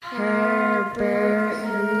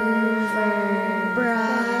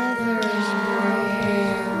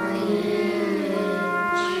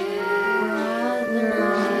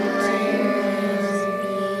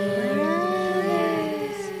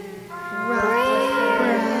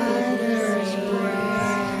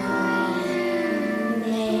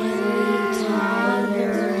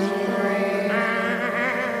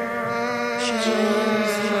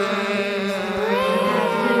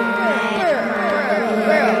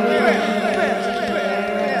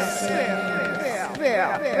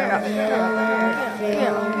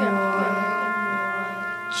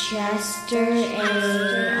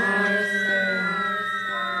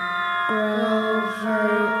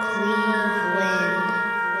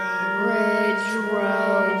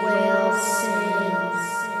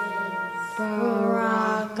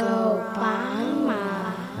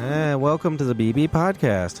welcome to the BB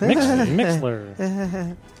Podcast.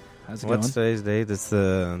 Mixler. How's it What's going? today's date? It's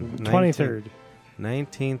the 23rd.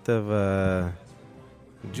 19th of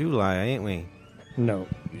July, ain't we? No.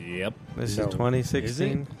 Yep. This No. is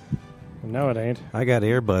 2016. No, it ain't. I got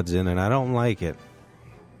earbuds in and I don't like it.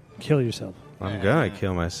 Kill yourself. I'm gonna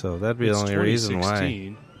kill myself. That'd be the only reason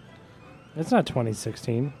why. It's not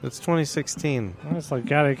 2016. It's 2016. It's like,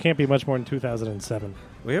 God, it can't be much more than 2007.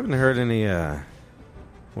 We haven't heard any,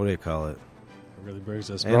 what do you call it? It really brings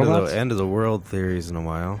us Robots? End of the world theories in a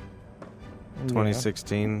while.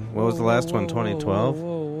 2016. What was the last one? 2012?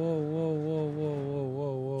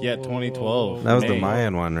 Yeah, 2012. That was the May.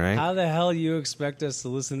 Mayan one, right? How the hell you expect us to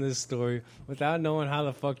listen to this story without knowing how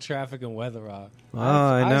the fuck traffic and weather are?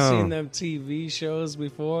 I know. I've seen them TV shows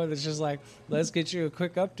before that's just like, let's get you a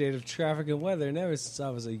quick update of traffic and weather. And ever since I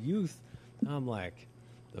was a youth, I'm like,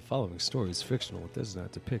 the following story is fictional. It does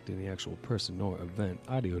not depict any actual person nor event.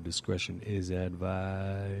 Audio discretion is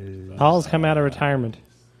advised. Paul's come out of retirement.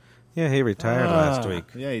 Yeah, he retired last week.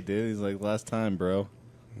 Yeah, he did. He's like, last time, bro.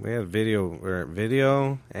 We had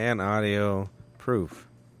video and audio proof.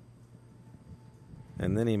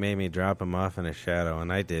 And then he made me drop him off in a shadow,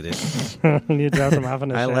 and I did it. You dropped him off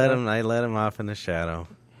in a I shadow. let him off in the shadow.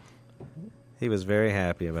 He was very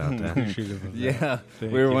happy about that. Yeah,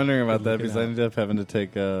 Thank we were you wondering about for that looking because I out. ended up having to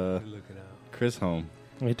take Looking out. Chris home.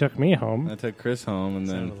 He took me home. I took Chris home, and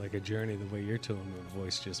then Sounded like a journey the way your tone of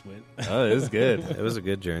voice just went. oh, it was good. It was a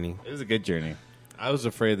good journey. It was a good journey. I was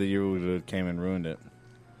afraid that you would have came and ruined it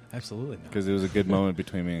Absolutely not. because it was a good moment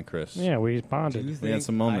between me and Chris. Yeah, we Do you bonded. We think had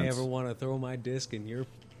some moments. I ever want to throw my disc in your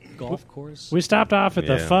golf course? We stopped off at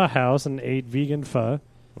the Yeah. pho house and ate vegan pho.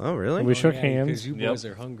 Oh, really? We shook Because hands. you Yep. boys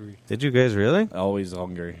are hungry. Did you guys really? Always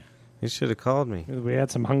hungry. You should have called me. We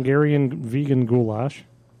had some Hungarian vegan goulash.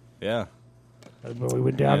 Yeah. We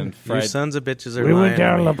went down. And You fried. sons of bitches are We lying went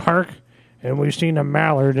down to to me. the park and we seen a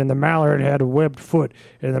mallard, and the mallard had a webbed foot,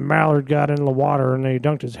 and the mallard got in the water and he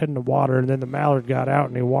dunked his head in the water, and then the mallard got out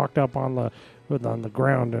and he walked up on the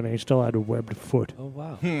ground and he still had a webbed foot. Oh,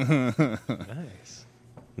 wow. Nice.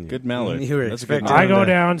 Good mallard. You were That's a good expecting- I mallard.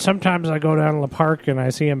 go down. Sometimes I go down to the park and I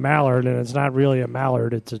see a mallard, and it's not really a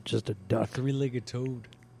mallard; it's just a duck. Three-legged toad.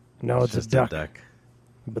 No, it's Just a duck.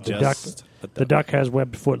 But the Just the duck has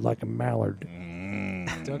webbed foot like a mallard.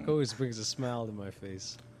 Duck always brings a smile to my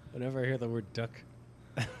face whenever I hear the word duck.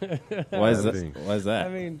 Why is that? That'd be- Why is that? I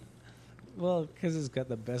mean, well, because it's got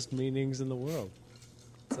the best meanings in the world.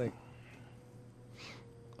 It's like,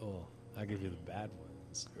 oh, I give you the bad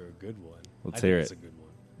ones or a good one. Let's I think hear it's it. a good one.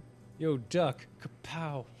 Yo, duck,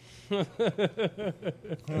 kapow. Yeah,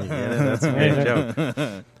 that's a great joke.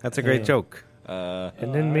 That's a great joke.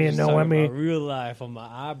 And then me I and was just talking Noemi, about real life on my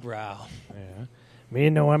eyebrow. me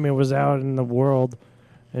and Noemi was out in the world,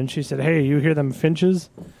 and she said, "Hey, you hear them finches?"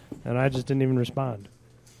 And I just didn't even respond.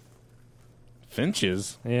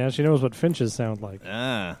 Finches. Yeah, she knows what finches sound like.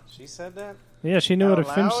 Ah. She said that? Yeah, she knew what a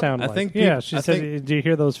Out finch loud? sounded I like. think Yeah, peop- she I said, think- "Do you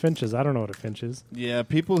hear those finches?" I don't know what a finch is. Yeah,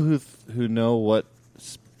 people who know what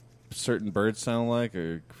certain birds sound like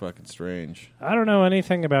are fucking strange. I don't know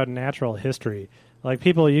anything about natural history. Like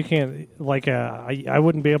people, you can't like. I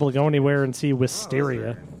wouldn't be able to go anywhere and see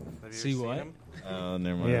wisteria. See what? Oh,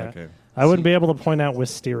 never mind. Yeah. Okay. I wouldn't be able to point out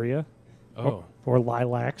wisteria Oh. or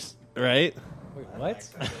lilacs. Right. Wait, what?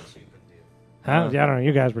 Huh? Yeah, I don't know.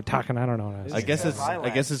 You guys were talking. I don't know. What I was I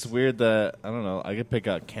guess it's weird that I don't know. I could pick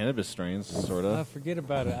out cannabis strains, sort of. Forget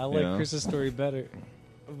about it. I like know? Chris's story better.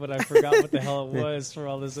 But I forgot what the hell it was for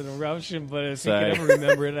all this interruption. But if Sorry. he could ever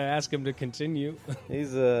remember it, I ask him to continue.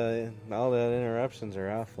 These, all the interruptions are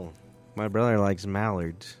awful. My brother likes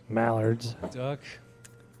mallards. mallards. Duck.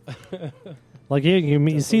 Like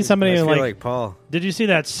you see somebody I feel like, like Paul. did you see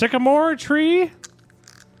that sycamore tree?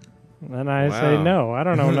 And I say Wow. no. I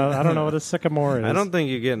don't know. No, I don't know what a sycamore is. I don't think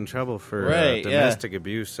you get in trouble for Right, yeah. domestic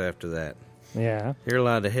abuse after that. Yeah. You're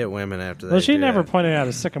allowed to hit women after that. Well, she never pointed out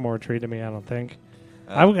a sycamore tree to me. I don't think.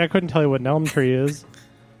 I couldn't tell you what an elm tree is.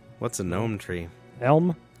 What's a gnome tree?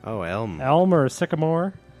 Elm, Oh, elm. elm, or a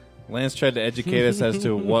sycamore. Lance tried to educate us as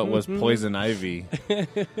to what was poison ivy. And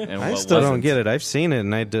I what still don't wasn't. get it. I've seen it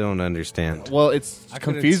and I don't understand. Well, it's I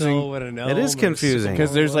couldn't tell confusing what an It is elm or confusing.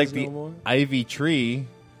 because there's like sycamore the was no more. ivy tree,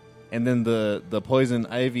 and then the poison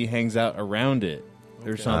ivy hangs out around it,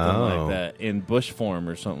 or something Oh. like that in bush form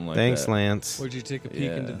or something like Thanks, that. Lance. Where'd you take a peek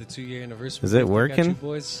Yeah. into the 2-year anniversary? Is it Got you working?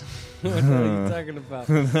 boys? What are you talking about?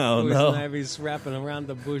 No, Poison no. ivy's wrapping around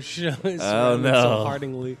the bush. He's Oh, surrounded no. so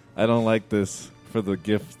heartily. I don't like this for the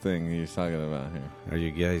gift thing he's talking about here. Are you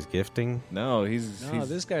guys gifting? No, he's No,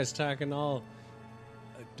 this guy's talking all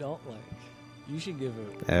adult-like. You should give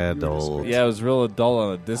it. Adult. Yeah, I was real adult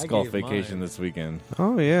on a disc I golf gave vacation mine. this weekend.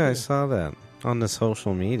 Oh yeah, I saw that on the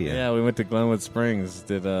social media. Yeah, we went to Glenwood Springs,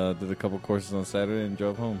 did a couple courses on Saturday, and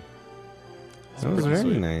drove home. That was Pretty very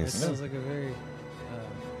sweet. It nice. sounds like a very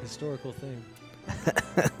historical thing.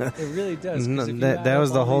 It really does. 'cause No, if you that add was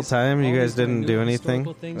up the all whole these- time? You all guys these didn't new do anything?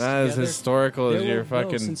 historical things Not as together, historical as there your will- no,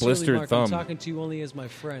 fucking sincerely, blistered Mark, thumb. I'm talking to you only as my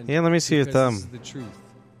friend. Yeah, let me see your because thumb. This is the truth.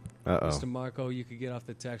 Uh Mr. Marco, you could get off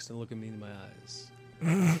the text and look at me in my eyes.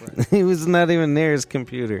 oh. He was not even near his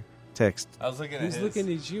computer. Text. I was looking Who's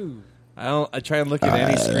looking at you? I try and look at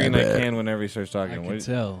any screen I can whenever he starts I talking. can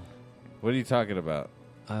tell. What are you talking about?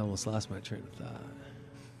 I almost lost my train of thought.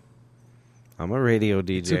 I'm a radio It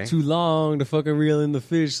DJ. took too long to fucking reel in the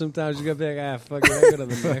fish. Sometimes you gotta be like, fuck it, I go to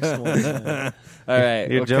the next one. man. All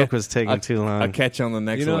right, Your okay. joke was taking too long. I'll catch you on the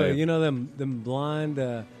next You know, wave. you know them blonde,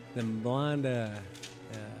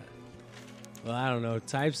 well, I don't know,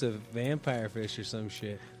 types of vampire fish or some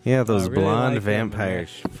shit. Yeah, those I really blonde like them, vampire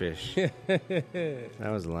man. fish.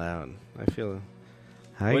 That was loud. I feel.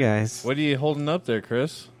 Hi What- guys. What are you holding up there,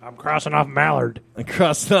 Chris? I'm crossing off Mallard.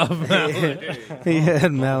 Crossed off. He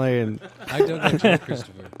had Mallory and I dug that joke,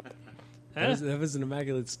 Christopher. That was an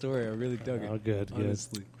immaculate story. I really dug it. Oh, good.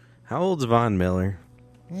 Honestly. how old's Von Miller?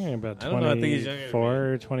 Yeah, about I don't know, I think he's younger than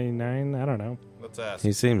 24, 29. I don't know. Let's ask.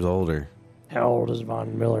 He seems older. How old is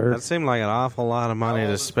Von Miller? That seemed like an awful lot of money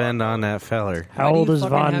to spend on that feller. How Why do old you is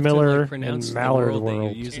fucking Von have Miller to, like, in pronounce the Mallard world that you're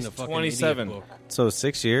World? using He's a fucking 27. idiot book? So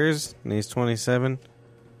 6 years, and he's 27.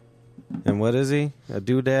 And what is he? A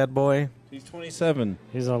doodad boy? He's 27.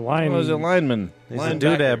 He's a line, He was a lineman. He's Linebacker.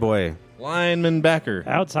 a doodad boy. Lineman backer.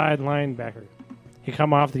 outside linebacker. He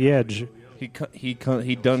come off the edge.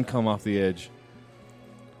 He done come off the edge.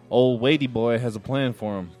 Old Wadey boy has a plan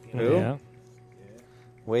for him. Who? Yeah.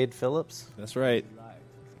 Wade Phillips. That's right.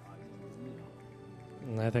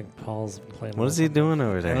 And I think Paul's playing. What is he doing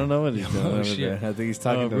over I there? don't know what he's doing over shit. there. I think he's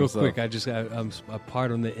talking to real himself. quick, I'm a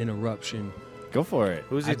part on the interruption. Go for it.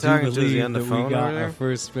 Who's he I do talking to? Is he believe on the that phone we got over there? our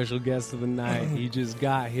first special guest of the night. He just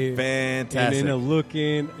got here. Fantastic. And in a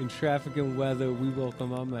look-in in traffic and weather, we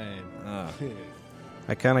welcome our man. Ah.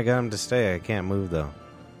 I kind of got him to stay. I can't move, though.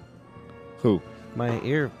 Who? My What's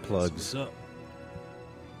earplugs. up?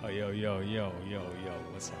 Oh, yo,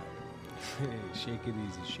 what's up? Shake it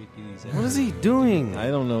easy, shake it easy. What is he doing? I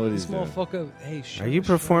don't know what This he's doing. motherfucker, hey, Are you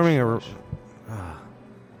performing a...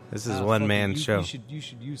 This is one-man show. You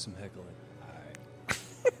should use some heckling.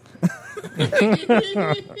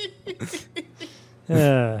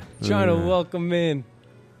 Yeah. Trying to welcome in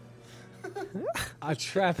our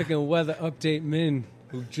traffic and weather update men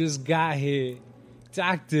who just got here.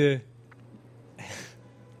 Dr.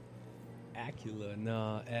 Acula,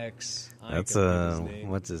 no, X. I ain't That's gonna give his name.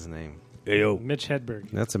 what's his name? Mitch Hedberg.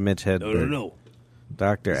 That's a Mitch Hedberg. No.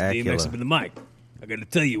 Dr. DMX up Acula. in the mic. I gotta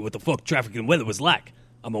tell you what the fuck traffic and weather was like.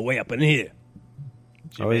 I'm way up in here.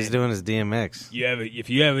 Oh, he's doing his DMX. If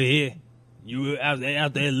you ever here, you were out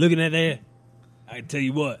there looking at there, I can tell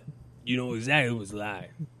you what, you know exactly what it was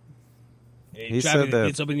like. Hey, He traffic said that-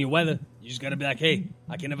 gets up in your weather, you just gotta be like, hey,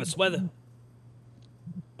 I can never sweater.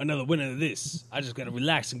 Another winner of this. I just gotta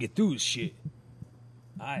relax and get through this shit.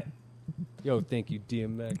 Alright. Yo, thank you,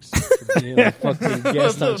 DMX, for being a fucking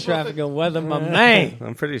guest on traffic and weather, my man.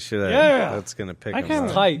 I'm pretty sure that's going to pick I him kinda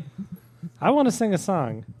up. Tight. I want to sing a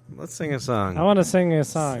song. Let's sing a song. I want to sing a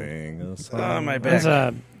song. Sing a song. Oh, my It's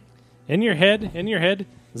back. in your head,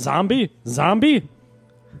 zombie.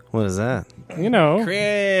 What is that? You know,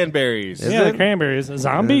 Cranberries. Is yeah, it? the Cranberries.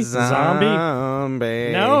 Zombie. Zombie.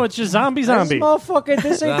 No, it's just zombie. This motherfucker,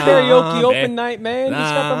 this ain't karaoke open night, man. He's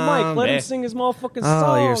got the mic. Let him sing his motherfucking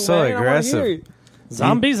song. you're so man. I wanna aggressive. hear it.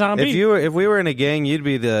 Zombie. If we were in a gang, you'd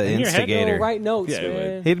be the In your head, instigator. Yo, write notes, Yeah, he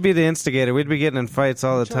man. He'd be the instigator. We'd be getting in fights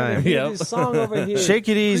all the Trying to time. hear Yep. this song over here. Shake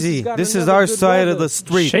it Chris easy. has got This is another our good side of weather. the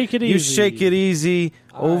street. Shake it You easy. shake it easy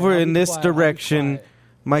All right, over I'll in be this quiet, I'll be direction. quiet.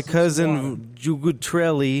 My Some cousin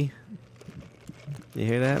Jugutrelli. You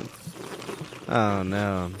hear that? Oh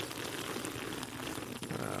no!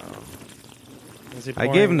 I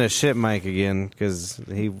gave him the shit mic again because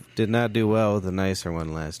he did not do well with the nicer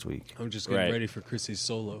one last week. I'm just getting Right. ready for Chrissy's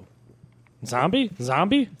solo. zombie.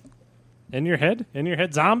 In your head,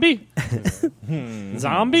 zombie.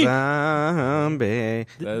 Zombie. Zombie.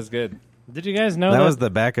 That is good. Did you guys know That that? was the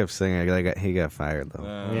backup singer. He got fired though.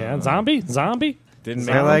 Yeah, zombie. Didn't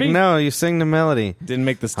They're make, like, zombie? no, you sing the melody. didn't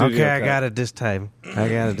make the studio. Okay, I cut. got it this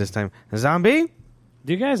time. Zombie?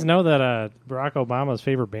 Do you guys know that Barack Obama's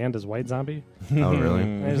favorite band is White Zombie? Oh,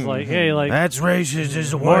 really? He's like, hey, like That's racist.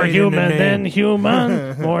 Is more human than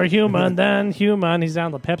human, more human than human. He's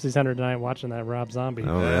down the Pepsi Center tonight watching that Rob Zombie.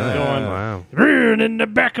 Oh, really? Going, Wow. burn in the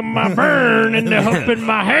back of my burn, in the hump in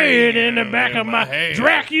my head, in the back of my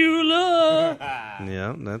Dracula.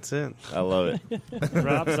 Yeah, that's it. I love it.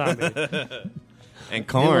 Rob Zombie. And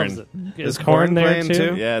He loves Korn. it. Is Korn there playing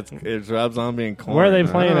too? too? Yeah, it's Rob Zombie and Korn. Where are they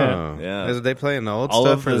playing at? Oh. Yeah. Is they playing the old All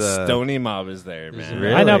stuff of or the the Stony Mob is there, man.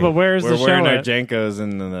 Really? I know, but where's We're the show wearing our at? Jankos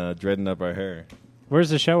and dreading up our hair. Where's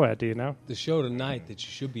the show at? Do you know? The show tonight that you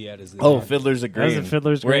should be at is the Oh, Fiddler's a That Green. was a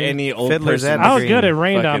Fiddler's Where Green. any old Fiddler's person at I was Green. good. It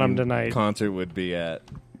rained on fucking him tonight. concert would be at.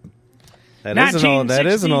 That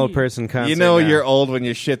is an old person concert. You know now. you're old when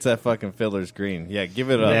your shit's at fucking Fiddler's Green. Yeah, give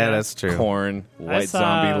it up. Yeah, that's true. Korn, I White saw-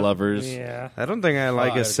 Zombie lovers. Yeah. I don't think I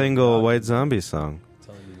like Oh, a single White Zombie song.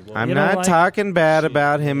 Telling you the I'm You don't not like- talking bad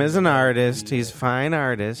about him as an artist. He's a fine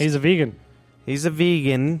artist. He's a vegan. He's a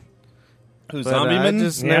vegan. Who's But I Zombie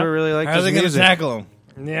just Yeah. never really liked How's his they gonna music. tackle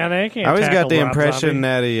him? Yeah, they can't. I always tackle got the Rob impression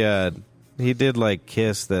Zombie. that he did like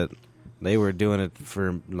Kiss, that they were doing it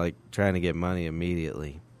for like trying to get money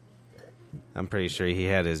immediately. I'm pretty sure he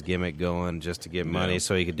had his gimmick going just to get money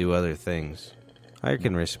so he could do other things. I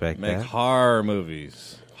can respect Make that. horror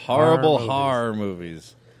movies. Horrible Horror horror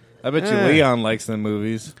movies. I bet you Yeah. Leon likes them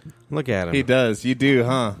movies. Look at him. He does. You do,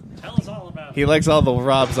 huh? Tell us all about it. He likes all the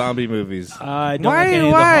Rob Zombie movies. I don't Why? like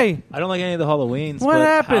any Why? Of the, I don't like any of the Halloweens. What but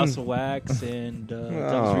happened? House of Wax and Devil's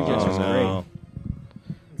Oh, Rejects was no. God.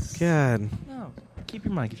 great. No, keep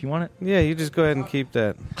your mic if you want it. Yeah, you just go ahead and keep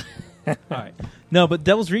that. All right. No, but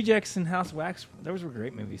Devil's Rejects and House of Wax, those were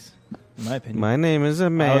great movies, in my opinion. My name is a I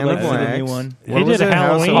man would of like to see the wax. new one. What He was did it?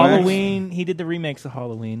 House of Halloween. Wax? Halloween. He did the remakes of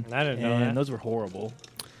Halloween. I didn't know and that. those were horrible.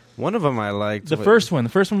 One of them I liked. The first one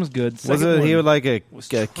was good. was Second it he one was like a was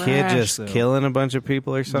kid trash, just though. killing a bunch of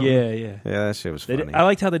people or something? Yeah, yeah. Yeah, that shit was They funny. did, I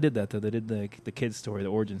liked how they did that though. They did the kid's story, the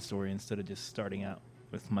origin story, instead of just starting out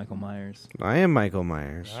with Michael Myers. I am Michael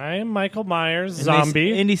Myers. I am Michael Myers, And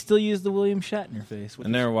zombie. and he still used the William Shatner face. Which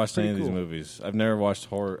I never is watched any of pretty these cool. movies. I've never watched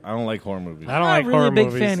horror. I don't like horror movies. I don't I'm like not really horror a big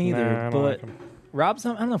movies. fan either, Nah, I don't but like 'em. Rob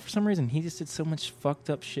Zombie, I don't know, for some reason he just did so much fucked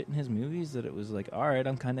up shit in his movies that it was like, all right,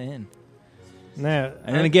 I'm kind of in. Nah,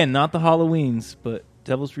 And then again, not the Halloweens, but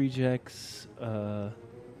Devil's Rejects. Fuck,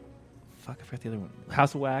 I forgot the other one.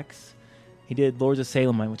 House of Wax. He did Lords of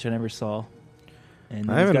Salem, which I never saw. And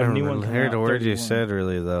I he's haven't got a new one coming heard out, a word you 31. said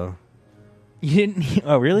really though. You didn't?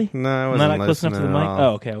 Oh, really? No, I Am wasn't I not close enough to the listening mic? at Oh,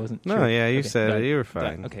 all. okay, I wasn't. No, sure. yeah, you Okay, said got it. You were Got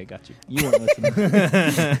fine. Okay, got you. You weren't listening.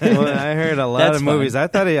 Well, I heard a lot That's of movies. fine. I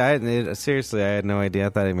thought seriously, I had no idea. I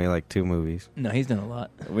thought he made like 2 movies. No, he's done a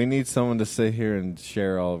lot. We need someone to sit here and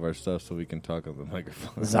share all of our stuff so we can talk on the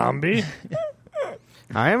microphone. zombie.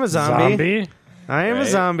 I am a zombie. Zombie. I am a Right?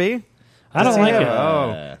 zombie. I don't Does he like have- it.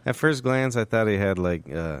 Oh, at first glance, I thought he had like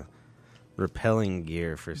repelling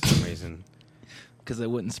gear for some reason. Because it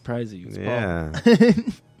wouldn't surprise you. It's Paul. Yeah.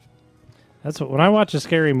 That's what, when I watch a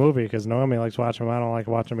scary movie, because Naomi likes watching them, I don't like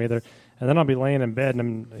watching them either. And then I'll be laying in bed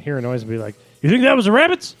and I'm hearing noise and be like, "You think that was the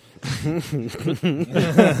rabbits?"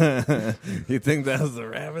 You think that was the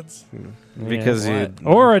rabbits? Because Yeah. you.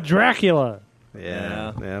 Or a Dracula.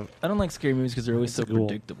 Yeah. Yeah. I don't like scary movies because they're always so Cool.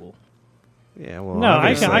 predictable. Yeah. Well, No,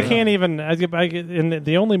 I obviously. can't even. And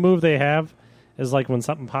the only move they have is like when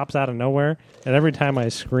something pops out of nowhere, and every time I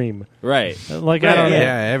scream, Right. like I Right, don't.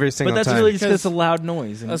 Yeah, every single But that's time. really just because it's Because a loud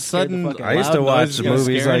noise. And a it scared the sudden- fuck out I of used me. to Loud watch noise is gonna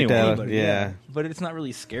movies scare like that. anybody, Yeah. But it's not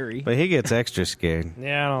really scary. But he gets extra scared.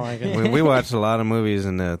 Yeah, I don't like it. we watched a lot of movies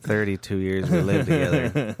in the 32 years we lived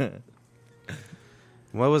together.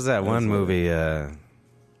 What was that one movie?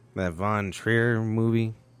 That Von Trier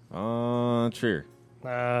movie? Trier.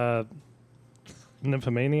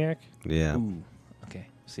 Nymphomaniac. Yeah. Ooh, okay,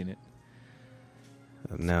 seen it.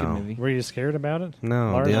 Good No. movie. Were you scared about it?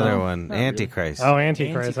 No, Lars the other von- one. Not really. Antichrist. Oh,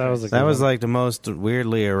 Antichrist. That was a good That was one. like the most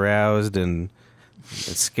weirdly aroused and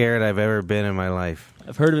scared I've ever been in my life.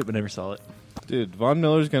 I've heard of it, but never saw it. Dude, Von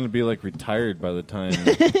Miller's going to be like retired by the time.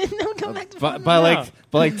 No, come back to by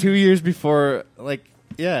like 2 years before. Like,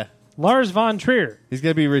 yeah. Lars von Trier. He's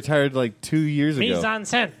going to be retired like 2 years ago. Mise en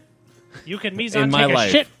scène. You can mise In en my take life.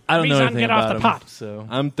 a shit. I don't know mise en anything get off about the him, pot. so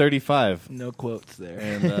I'm 35. no quotes there.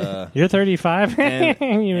 And You're 35.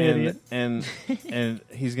 and, you and, idiot. and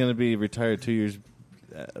he's going to be retired 2 years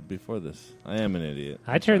before this. I am an idiot.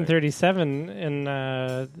 I turned 37 in in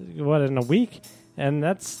a week, and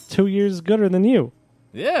that's 2 years gooder than you.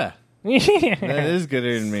 Yeah. That is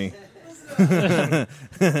gooder than me.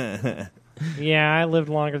 Yeah, I lived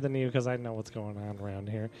longer than you because I know what's going on around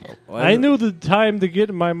here. Well, I knew the time to get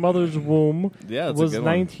in my mother's womb Yeah, that's a was good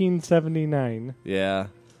one. 1979. Yeah.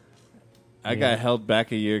 I got held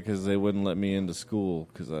back a year because they wouldn't let me into school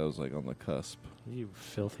because I was like on the cusp. You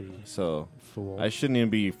filthy So fool. I shouldn't even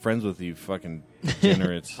be friends with you, fucking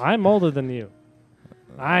degenerates. I'm older than you.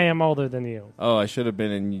 I am older than you. Oh, I should have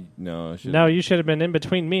been in. No, I should. No, you should have been in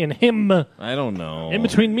between me and him. I don't know. In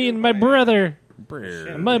between me and my brother.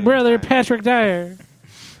 Brr. My brother, Patrick Dyer.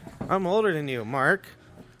 I'm older than you, Mark.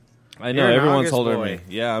 I know You're an everyone's August older boy. than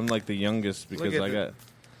me. Yeah, I'm like the youngest because at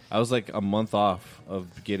I was like a month off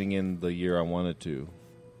of getting in the year I wanted to.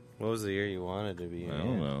 What was the year you wanted to be in? I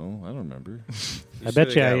don't know. I don't remember. I bet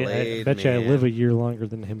you, should've I got laid, bet you I man. live a year longer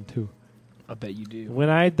than him too. I bet you do. When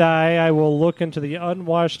I die, I will look into the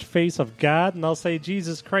unwashed face of God, and I'll say,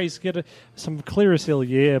 "Jesus Christ, get some Clearasil,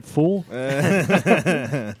 yeah, fool."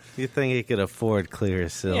 You think he could afford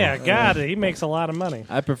Clearasil? Yeah, God, he makes a lot of money.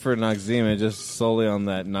 I prefer Noxzema just solely on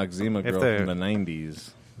that Noxzema If girl they're- from the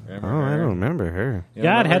 90s. Remember Oh, I her? don't remember her. You God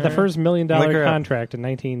remember had the her? first $1 million Look her up. contract in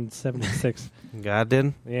 1976. God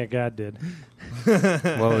did? Yeah, God did.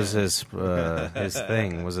 What was his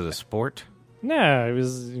thing? Was it a sport? No, it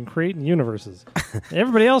was in creating universes.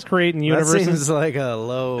 Everybody else creating That universes. seems like a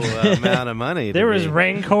low amount of money. to There was me.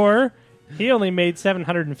 Rancor. He only made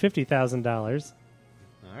 $750,000.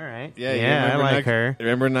 All right. Yeah, you I remember like her.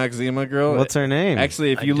 Remember Noxzema girl? What's her name?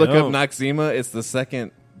 Actually, if I you look up don't. Noxzema, it's the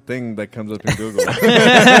second thing that comes up in Google.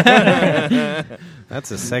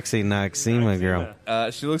 That's a sexy Noxzema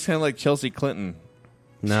girl. She looks kind of like Chelsea Clinton.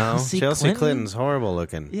 No, Chelsea Chelsea Clinton? Clinton's horrible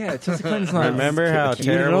looking. Yeah, Chelsea Clinton's not. Remember how cute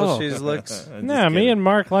at terrible all. she looks? No, me and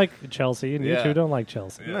Mark like Chelsea, and you Yeah. two don't like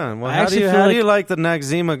Chelsea. No, well, I how do actually you feel how do like- you like the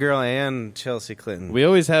Noxzema girl and Chelsea Clinton? We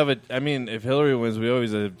always have it. I mean, if Hillary wins, we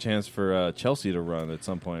always have a chance for Chelsea to run at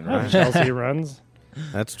some point, I hope right? Chelsea runs.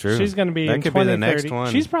 That's true. She's going to be That in could be the next 2030.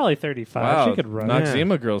 one. She's probably 35. Wow, She could run.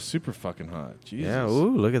 Noxzema girl's super fucking hot. Jesus. Yeah,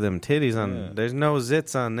 ooh, look at them titties on. Yeah. There's no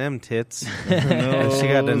zits on them tits. No She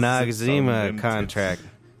got the zits on them Noxzema tits. contract.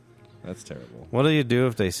 That's terrible. What do you do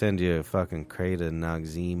if they send you a fucking crate of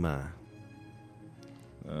Noxzema?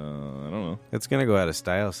 I don't know. It's gonna go out of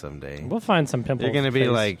style someday. We'll find some pimples. You're gonna be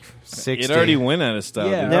like 60. It already went out of style.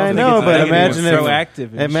 Yeah, dude. Yeah, I think know, it's but like imagine if-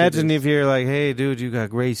 proactive. and Imagine shit if you're like, "Hey, dude, you got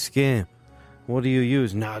great skin. What do you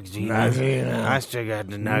use? Noxzema. I still got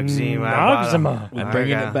the Noxzema. Noxzema. I'm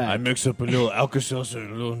bringing it back. I mix up a little Alka-Seltzer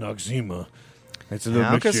and a little Noxzema. It's a little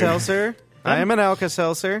Alka-Seltzer. I am an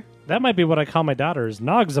Alka-Seltzer. That might be what I call my daughter is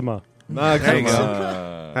Noxzema. There you go.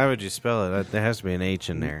 Noxzema. How would you spell it? There has to be an H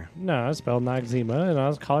in there. No, I spelled Noxzema, and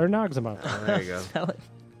I'll call her Noxzema. Oh, there you go.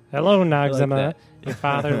 Hello, Noxzema. that. Your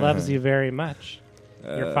father loves you very much.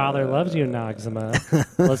 Your father loves you, Noxzema.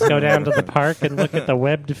 Let's go down to the park and look at the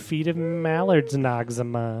webbed feet of mallards,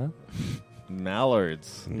 Noxzema.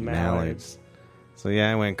 Mallards. Mallards. So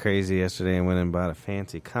yeah, I went crazy yesterday and went and bought a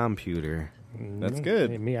fancy computer. That's good.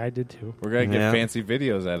 Hey, me, I did too. We're gonna get Yeah. fancy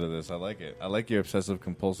videos out of this. I like it. I like your obsessive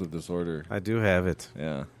compulsive disorder. I do have it,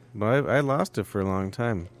 Yeah, but I lost it for a long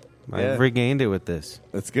time. Yeah. I've regained it with this.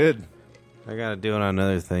 that's good. I got to do it on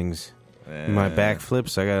other things. My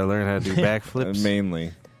backflips, I got to learn how to do backflips.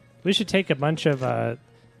 mainly. We should take a bunch of,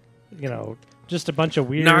 just a bunch of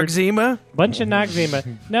weird... Noxzema? Bunch of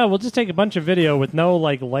Noxzema. No, we'll just take a bunch of video with no,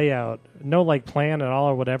 like, layout, no, like, plan at all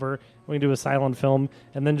or whatever. We can do a silent film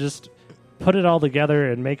and then just put it all together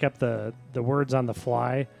and make up the words on the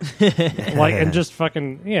fly. And just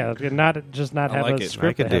fucking, and not I have like a it.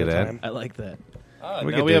 script I could ahead do of that. time. I like that. We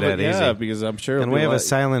now could we do have that it, yeah, easy. because I'm sure. And it'll we be have a like-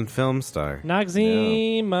 silent film star.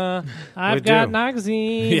 Noxzema. I've do. got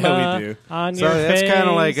Noxzema Yeah, we do. on So your that's face. kind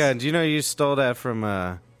of like, do you know you stole that from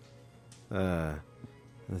the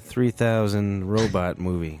 3000 robot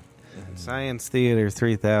movie? Science Theater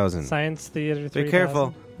 3000. Science Theater 3000. Be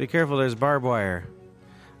careful. Be careful. There's barbed wire.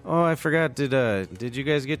 Oh, I forgot. Did you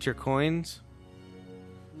guys get your coins?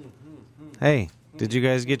 Hey, did you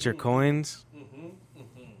guys get your coins?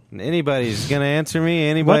 Anybody's gonna answer me?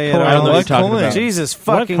 Anybody What at coins? I don't all? know what you're talking about. Jesus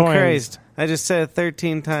What fucking coins? Christ! I just said it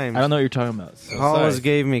 13 times. I don't know what you're talking about. So. Hollis sorry.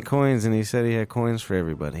 gave me coins, and he said he had coins for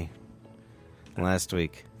everybody last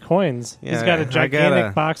week. Coins. He's Yeah, got a I gigantic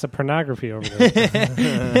gotta- box of pornography over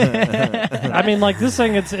there. I mean, like this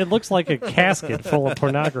thing, it looks like a casket full of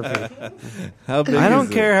pornography. How big I don't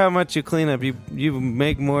is it? care how much you clean up. You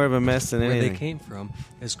make more of a mess than Where anything. they came from,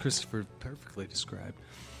 as Christopher perfectly described,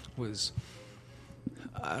 was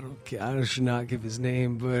I should not give his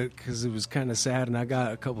name, but because it was kind of sad, and I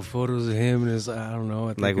got a couple photos of him and his I don't know, I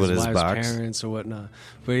think Like with his wife's box? parents or whatnot.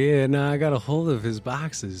 But yeah, no, I got a hold of his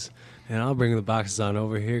boxes. And I'll bring the boxes on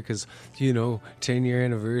over here because, 10-year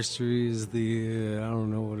anniversary is the, I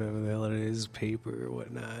don't know, whatever the hell it is, paper or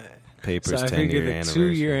whatnot. Paper's So I 10-year figured the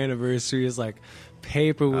anniversary. 2-year anniversary is like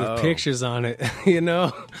paper with Oh. pictures on it,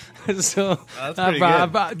 So That's I pretty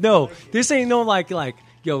brought- no, this ain't no like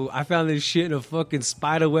yo. I found this shit in a fucking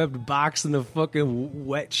spiderwebbed box in the fucking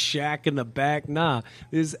wet shack in the back. Nah,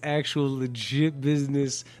 this is actual legit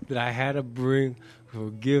business that I had to bring for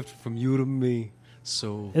a gift from you to me.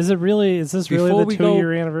 So Is this really Before the we go-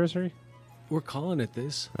 2-year anniversary? we're calling it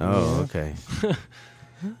this. Oh, okay.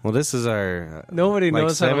 Well, this is our Nobody like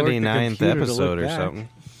knows how to work the 79th computer to episode look or back. something.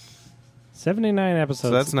 79 episodes. So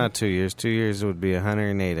that's not 2 years. 2 years would be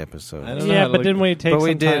 108 episodes. I don't know Yeah, how to but look- didn't we take But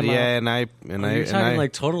we some did, time yeah. out? And I You're and talking I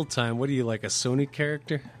like total time. What are you, like a Sony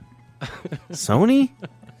character? Sony.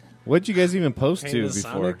 What'd you guys even post Hey, to the before?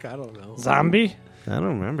 Sonic? I don't know. Zombie? I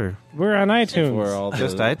don't remember. We're on iTunes. Before all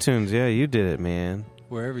Just the- iTunes. Yeah, you did it, man.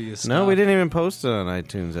 Wherever you stop. No, we didn't even post it on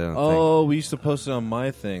iTunes. I don't Oh, we used to post it on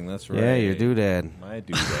my thing. That's think. right. Yeah, your doodad. My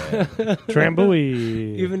doodad.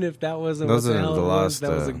 Trambuie. Even if that wasn't Those what the are hell the it was, lost,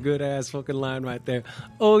 that was a good ass fucking line right there.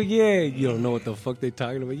 Oh yeah, you don't know what the fuck they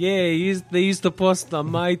talking about. Yeah, they used to post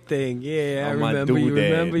on my thing. Yeah, I On my remember. You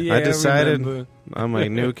doodad. remember? Yeah, I decided remember. on my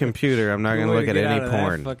new computer, I'm not going to Way look at get any out of that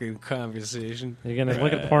porn. fucking conversation. You're going to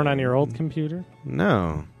look at porn on your old computer?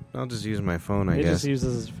 No, I'll just use my phone, I He guess. just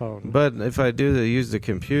uses his phone. But if I do use the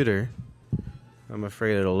computer, I'm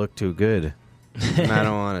afraid it'll look too good, and I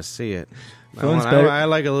don't want to see it. Phone's better- I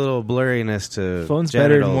like a little blurriness to Phone's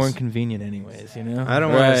better and genitals. more inconvenient, anyways. You know. I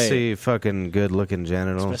don't want to Right. see fucking good-looking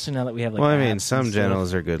genitals. Especially now that we have like. Well, I mean, apps some and stuff.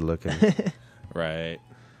 genitals are good-looking. Right.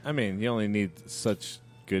 I mean, you only need such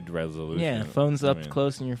good resolution. Yeah, phones I up mean,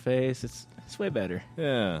 close in your face. It's way better.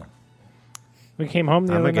 Yeah. We came home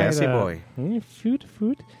the I'm other a gassy night. boy.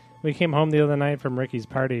 Food. We came home the other night from Ricky's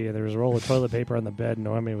party. And there was a roll of toilet paper on the bed. And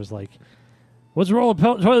Noemi was like, "What's a roll of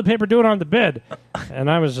toilet paper doing on the bed?" And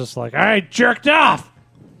I was just like, "I jerked off."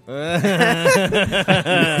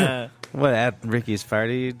 What, at Ricky's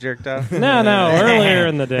party you jerked off? No, earlier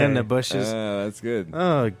in the day. In the bushes? That's good.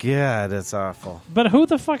 Oh, God, that's awful. But who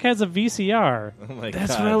the fuck has a VCR? Oh my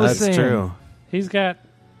That's God. what I was That's saying. true. He's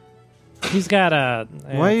got a.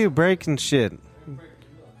 Why are you breaking shit?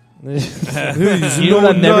 You know what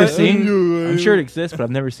I've never seen? I'm sure it exists, but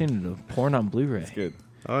I've never seen it. Porn on Blu-ray. It's good.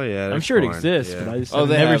 Oh, yeah. I'm there's sure it porn. exists, Yeah. but I just Oh, have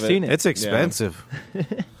they never have it. seen it. It's expensive.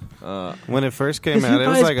 Uh, When it first came Who out, it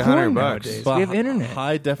was buys like $100. porn nowadays? We have internet.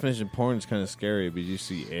 High definition porn is kind of scary, but you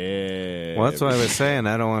see everything. Well, that's what I was saying.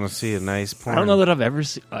 I don't want to see a nice porn. I don't know that I've ever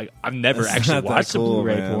seen. Like, I've never That's actually not that watched cool, a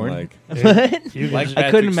Blu-ray man. porn. Like, What? You can Like just-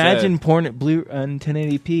 I couldn't Patrick imagine said. porn at blue on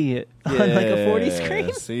 1080p on like a 40 yeah,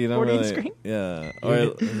 screen. See, you don't 40 really, screen. Yeah.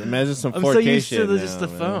 Or imagine some 4K I'm so used shit to just now,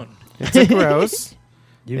 the man. phone. It's a gross.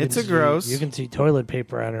 you it's can a gross. You can see toilet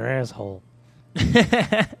paper on her asshole.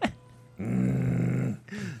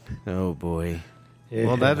 Oh, boy. Yeah.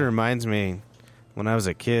 Well, that reminds me, when I was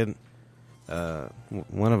a kid,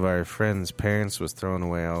 one of our friends' parents was throwing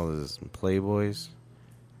away all his Playboys.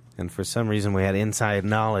 And for some reason, we had inside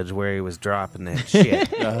knowledge where he was dropping that shit.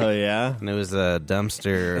 Oh, yeah? And it was a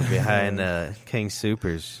dumpster behind King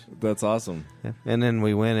Supers. That's awesome. And then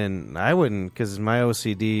we went and I wouldn't, because my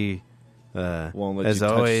OCD Won't let as you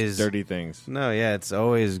touch always. dirty things. No, yeah, it's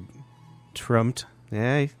always trumped.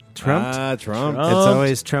 Yeah, trumped. Ah, Trump. It's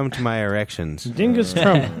always trumped my erections. Dingus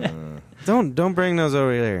Trump. Don't bring those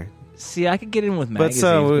over there. See, I could get in with But magazines,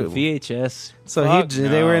 so- but VHS. So fuck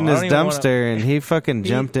they were in no. this I don't even dumpster, wanna- and he fucking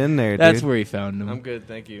jumped in there, That's dude. where he found them. I'm good,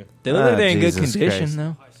 thank you. They look Ah, like they're in good Jesus condition, Christ.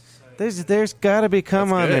 though. There's got to be cum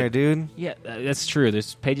That's on good. there, dude. Yeah, that's true.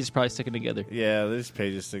 There's pages probably sticking together. Yeah, there's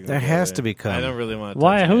pages sticking There together. has to be cum. I don't really want to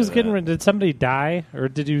Why? touch Who's any getting of rid? Did somebody die, or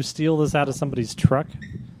did you steal this out of somebody's truck?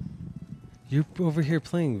 You're over here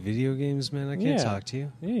playing video games, man. I can't Yeah. talk to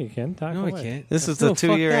you. Yeah, you can talk. No, away. I can't. This is No, the fuck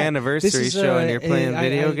 2-year that. anniversary This is, show, and you're playing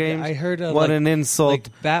video games. I heard what like, an insult!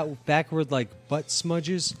 like backward like butt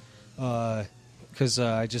smudges. Because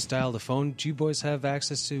I just dialed a phone. Do you boys have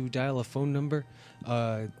access to dial a phone number?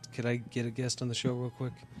 Could I get a guest on the show real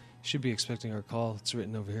quick? Should be expecting our call. It's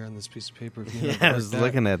written over here on this piece of paper. If you Yeah, haven't I was marked that.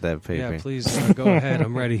 looking at that paper. Yeah, please go ahead.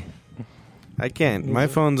 I'm ready. I can't. My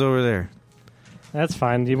phone's over there. That's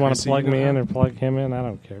fine. Do you want to So plug you know me in how- or plug him in? I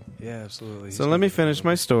don't care. Yeah, absolutely. So let me finish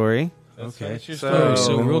my story. Okay. Finish your So- story.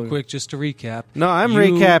 So real quick, just to recap. No, I'm You-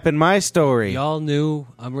 recapping my story. Y'all knew.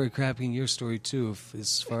 I'm recapping your story too,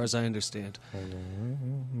 as far as I understand.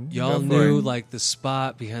 Y'all Go for knew it. like the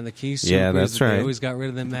spot behind the Key Supers. Yeah, that's that right. They always got rid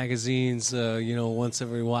of them magazines, once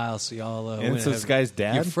every while. So y'all. And went so and this guy's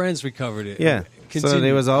Your dad? friends recovered it. Yeah. So Continue.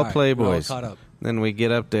 they was all right, we're all Playboys. caught up. Then we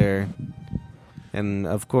get up there, and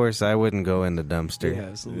of course I wouldn't go in the dumpster. Yeah,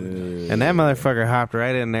 absolutely. And that motherfucker hopped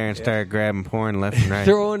right in there and started grabbing porn left and right.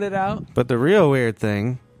 Throwing it out. But the real weird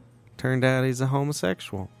thing, turned out he's a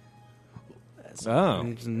homosexual.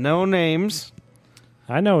 Oh. No names.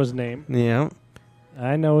 I know his name. Yeah.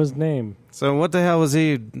 I know his name. So what the hell was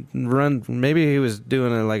he run? Maybe he was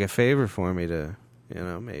doing like a favor for me to,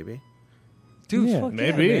 maybe. Dude, Yeah. fuck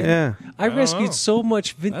Maybe. yeah, man. Yeah. I don't rescued know. so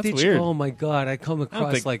much vintage. That's weird. Oh my god, I come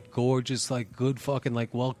across think- like gorgeous, like good fucking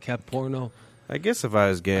like well kept porno. I guess if I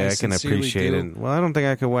was gay, I I can sincerely appreciate do. it. Well, I don't think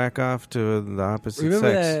I could whack off to the opposite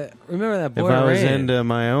Remember sex. that boy If I was Rand? into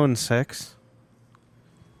my own sex.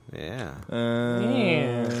 Yeah.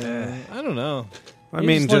 I don't know. I You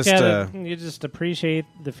mean, look just at it, you just appreciate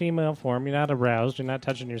the female form. You're not aroused. You're not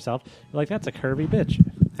touching yourself. You're like, that's a curvy bitch.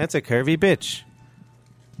 that's a curvy bitch.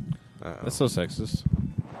 That's so sexist.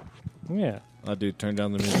 Yeah. Oh, dude, turn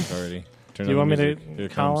down the music already. Turn Do you down want the me music. Here to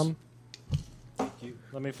it call comes. him?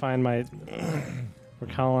 Let me find my. We're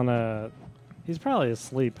calling He's probably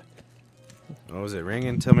asleep. Oh, is it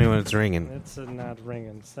ringing? Tell me when it's ringing. It's not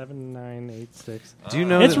ringing. 7986. Do you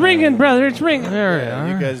know It's that- ringing, brother. It's ringing.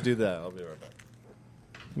 Yeah, you guys do that. I'll be right back.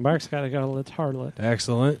 Mark's got to go. Let's harlot.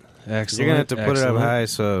 Excellent. Excellent. You're going to have to put it up excellent. high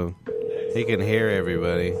so he can hear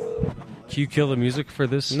everybody. Can you kill the music for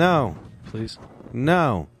this? No. Please.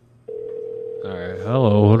 No. All right.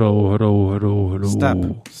 Hello.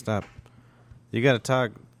 Stop. You got to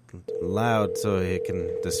talk loud so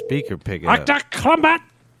the speaker pick it up. Octa combat.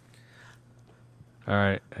 All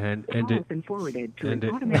right. And Call has it. been forwarded to end an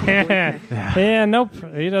it. automated voice message. Yeah, nope.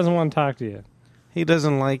 He doesn't want to talk to you. He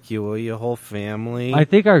doesn't like you, will you? Whole family. I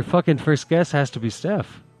think our fucking first guest has to be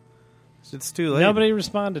Steph. It's too late. Nobody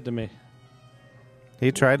responded to me.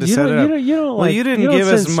 He tried to You set don't, it up. you don't Well, like, you didn't don't give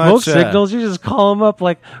us send much, smoke signals. You just call him up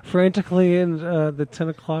like frantically in the 10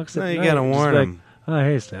 o'clocks No, at you night. gotta Just warn like, him. Oh,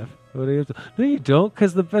 hey, Steph. What do you have to? No, you don't,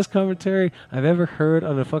 because the best commentary I've ever heard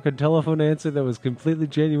on a fucking telephone answer that was completely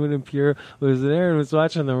genuine and pure was that Aaron was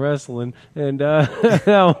watching the wrestling, and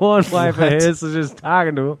that one wife of his was just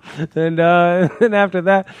talking to him, and after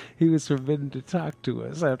that, he was forbidden to talk to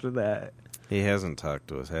us after that. He hasn't talked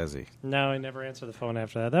to us, has he? No, he never answered the phone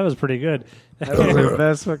after that. That was pretty good. That was the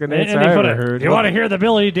best fucking And answer he I put ever it, heard. you want to hear the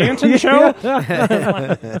Billy Danton show?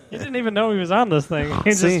 He didn't even know he was on this thing. He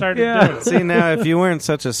just See? started Yeah. doing it. See, now, if you weren't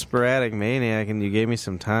such a sporadic maniac and you gave me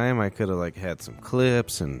some time, I could have had some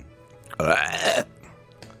clips and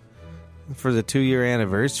for the 2-year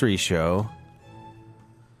anniversary show.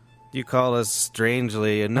 You call us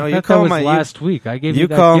strangely, and no, I you thought call that was my last week. I gave you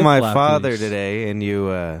that call gift my last father week. today, and you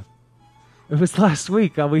It was last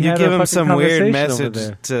week. We you had give a him fucking some weird conversation over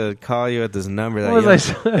message there. to call you at this number. That What was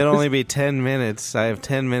you I know, it'll only be 10 minutes. I have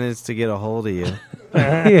 10 minutes to get a hold of you.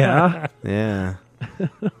 Yeah. Yeah.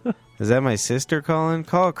 Is that my sister calling?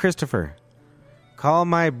 Call Christopher. Call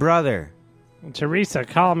my brother. Teresa,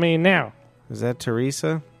 call me now. Is that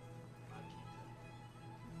Teresa?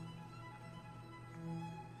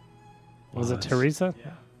 Was it Teresa?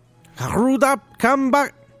 Haruda, come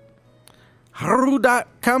back. Haruda,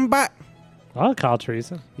 come back. I'll call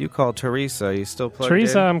Teresa. You call Teresa. You still plugged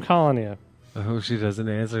Teresa, in? I'm calling you. I hope she doesn't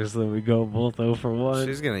answer, so we go both 0 for 1.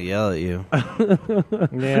 She's going to yell at you.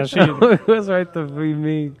 Yeah, she. It was right to be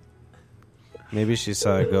me. Maybe she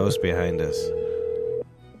saw a ghost behind us.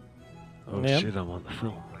 Oh Yep. shit! I'm on the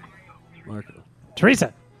phone. Marco.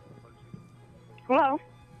 Teresa. Hello?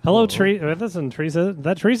 Hello, Teresa. Listen, Teresa. Is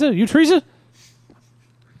that Teresa? You Teresa?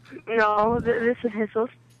 No, this is Jesus.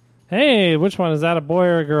 Hey, which one? Is that a boy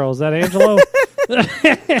or a girl? Is that Angelo?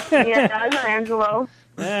 Yeah, that's Angelo.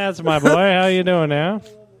 That's my boy. How you doing now?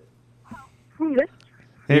 I'm good.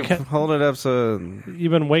 Hey, You ca- hold it up so... You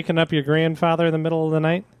been waking up your grandfather in the middle of the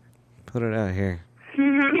night? Put it out here.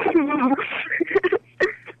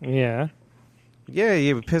 Yeah. Yeah,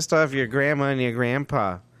 you pissed off your grandma and your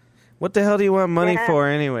grandpa. What the hell do you want money Yeah. for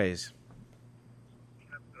anyways?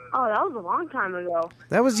 Oh, that was a long time ago.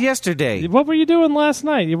 That was yesterday. What were you doing last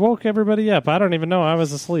night? You woke everybody up. I don't even know. I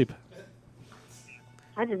was asleep.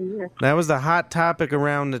 I didn't hear. That was the hot topic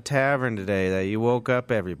around the tavern today, that you woke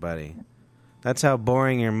up everybody. That's how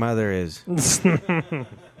boring your mother is.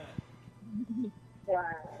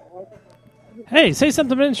 Hey, say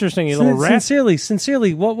something interesting, you little rat.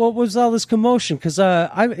 Sincerely, what was all this commotion? Because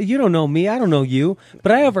you don't know me, I don't know you,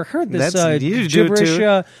 but I overheard this That's- you do gibberish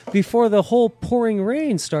too. before the whole pouring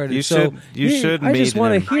rain started. You so should I just meet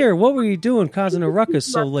want to him. hear, what were you doing causing a ruckus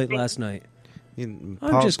so late last night? You-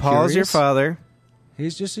 I'm Paul, just Paul's your curious. father.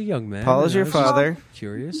 He's just a young man. Paul is and I your was just father.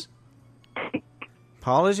 Curious.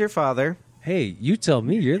 Paul is your father. Hey, you tell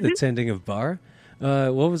me. You're the tending of bar.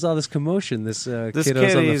 What was all this commotion? This This kiddo's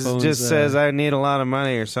kid on the he's phones, just says, I need a lot of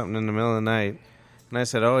money or something in the middle of the night. And I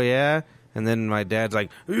said, oh, yeah? And then my dad's like,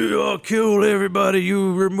 yeah, I'll kill everybody.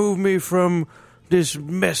 You remove me from this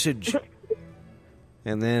message.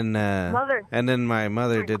 And then Mother. and then my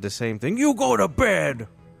mother did the same thing. You go to bed.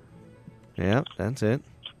 Yep, that's it.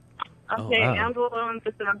 Okay, wow. I'm the one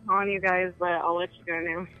that I'm calling you guys, but I'll let you go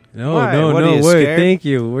now. No, Why? no, What, are no, you wait. scared? Thank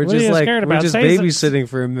you. We're What are just you like scared we're about? just Say- babysitting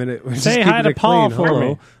for a minute. We're say just hi keeping to it Paul clean. for Hello.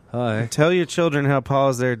 me. Hi. Tell your children how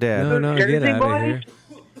Paul's their dad. No, get Jersey out boy? of here.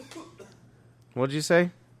 What'd you say?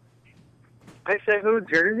 I said, who,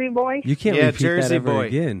 Jersey boy? You can't Yeah, repeat Jersey that ever boy.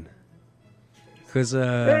 again. Because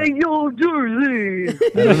Hey, yo, Jersey! I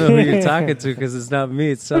don't know who you're talking to because it's not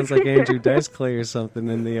me. It sounds like Andrew Dice Clay or something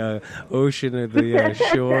in the ocean or the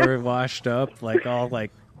shore, washed up, like all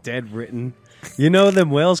like dead written. You know,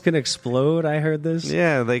 them whales can explode. I heard this.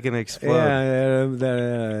 Yeah, they can explode. Yeah,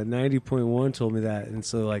 that 90.1 told me that, and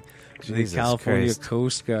so like Jesus the California Christ.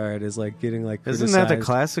 Coast Guard is like getting like Isn't that the criticized.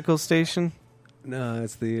 classical station? No,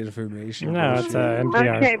 it's the information. No, it's bullshit.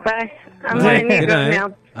 NPR. Okay, bye. I'm letting you Good go night.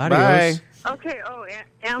 now. Adios. Bye. Okay, oh,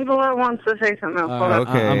 Angela wants to say something else. Hold on.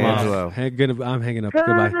 Okay, I'm off. Angelo. I'm hanging up.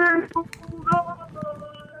 Goodbye.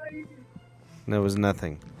 There was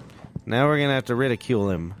nothing. Now we're gonna have to ridicule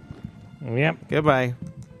him. Yep. Goodbye.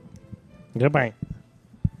 Goodbye.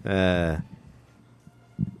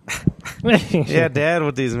 Yeah, Dad,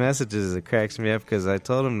 with these messages, it cracks me up because I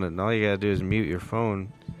told him that all you gotta do is mute your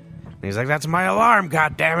phone. And he's like, "That's my alarm,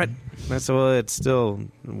 God damn it!" And I said, "Well, it still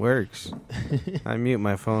works. I mute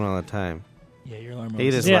my phone all the time." Yeah, your alarm. He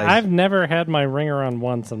just Yeah, like, I've never had my ringer on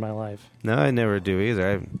once in my life. no, I never do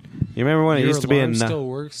either. You remember when it Your used to be alarm in? still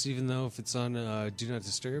works even though if it's on Do Not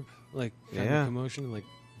Disturb, like kind Yeah. of commotion, like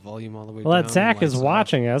volume all the way Well, down. that Zach is lights off.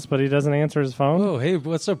 watching us, but he doesn't answer his phone. Oh, hey,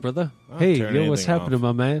 what's up, brother? I'll Hey, turn yo, what's anything happening,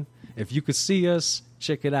 off. my man? If you could see us,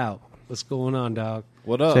 check it out. What's going on, dog?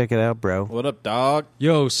 What up? Check it out, bro. What up, dog?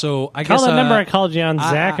 Yo, so I Call guess that number I called you on,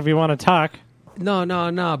 I- Zach, if you want to talk.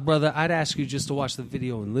 No, brother. I'd ask you just to watch the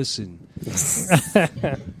video and listen.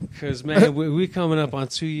 Because, man, we coming up on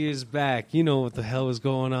 2 years back. You know what the hell was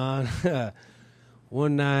going on.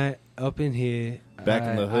 One night up in here, Back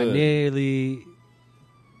in the I hood. nearly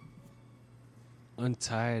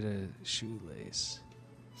untied a shoelace.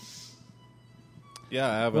 Yeah,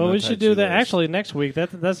 I have. Well, we should do that. Actually, next week,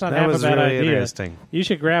 that's not That half a was bad really idea. interesting. You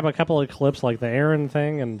should grab a couple of clips like the Aaron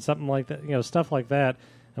thing and something like that, stuff like that,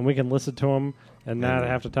 and we can listen to them and not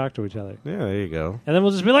have to talk to each other. Yeah, there you go. And then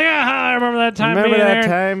we'll just be like, I remember that time. Remember me and that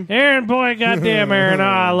Aaron, time? Aaron, boy, goddamn, Aaron. Oh,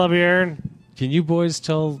 I love you, Aaron. Can you boys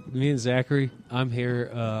tell me and Zachary I'm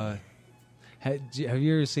here? Have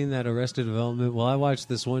you ever seen that Arrested Development? Well, I watched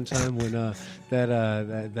this one time when that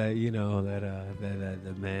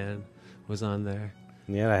the man was on there.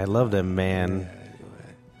 Yeah, I love that man.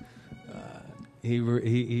 He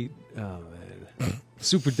oh man,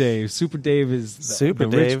 Super Dave. Super Dave is Super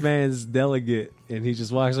the rich Dave. man's delegate, and he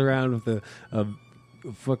just walks around with a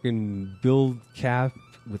fucking build cap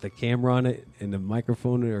with a camera on it and a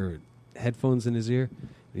microphone or headphones in his ear.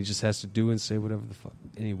 He just has to do and say whatever the fuck.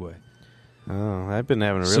 Anyway. Oh, I've been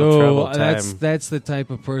having a real So trouble time. that's the type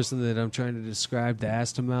of person that I'm trying to describe to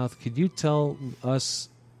Ass to Mouth. Could you tell us,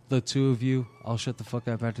 the two of you, I'll shut the fuck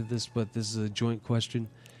up after this, but this is a joint question.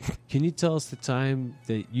 Can you tell us the time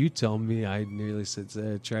that you tell me I nearly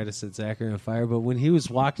tried to set Zachary on fire, but when he was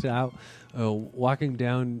walking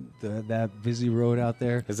down that busy road out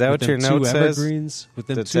there, Is that with what your them note two says? evergreens, with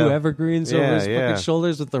them To two tell- evergreens over Yeah, his yeah. fucking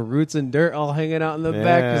shoulders with the roots and dirt all hanging out in the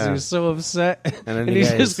back because he Yeah. was so upset, then and you he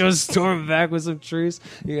guys- just goes storming back with some trees.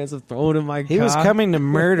 You guys have thrown in my He was car. coming to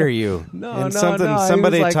murder you. No, and no, something, no, he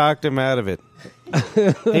somebody was like- talked him out of it.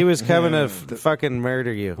 He was coming to fucking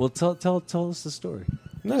murder you. Well, tell us the story.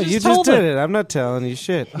 No, just you just told did it. it. I'm not telling you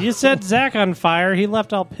shit. You set Zach on fire. He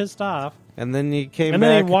left all pissed off. And then you came And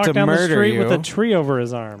then back he walked to down the murder street you. with a tree over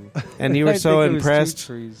his arm. And you were I so think it was two impressed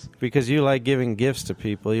trees. because you like giving gifts to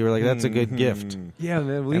people. You were like, "That's a good gift." Yeah,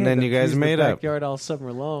 man. We And had then the you guys trees in made the up. backyard all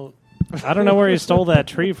summer long. I don't know where he stole that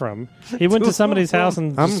tree from. He went to somebody's house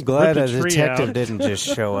and I'm just glad a ripped a tree detective out. didn't just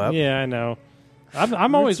show up. Yeah, I know.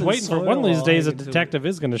 I'm always and waiting for one of soil these days a hanging to detective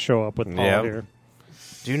is going to show up with Paul Yep. here.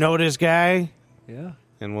 Do you know this guy? Yeah.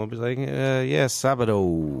 And we'll be like, yes,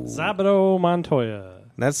 Sabado. Zabado Montoya.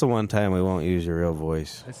 That's the one time we won't use your real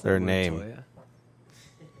voice That's or not name.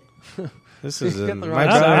 Montoya. This is You got the my wrong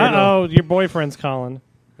brother. side. Uh-oh, your boyfriend's calling.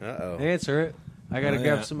 Uh-oh. Answer it. I gotta Oh,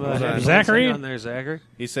 grab yeah. some Hold on. headphones. Zachary? Hang on there, Zachary.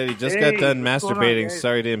 He said he just Hey, got done what's going on, masturbating. guys?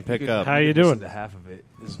 Sorry, didn't pick up. How you Listen doing? to half of it.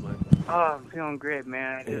 This is my. Oh, I'm feeling great,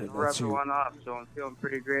 man. I just rubbed you. one off, so I'm feeling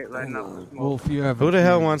pretty great lighting up the smoke. Well, if you have Who the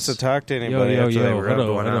hell wants to talk to anybody after they rub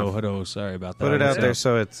one off? hello. Sorry about that. Put it out there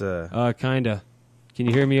so it's... Kinda. Can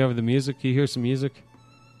you hear me over the music? Can you hear some music?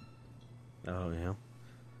 Oh, yeah.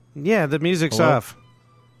 Yeah, the music's Hello? off.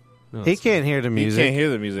 No, He it's can't hear the He music. can't hear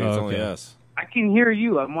the music. It's Oh, only okay. us. I can hear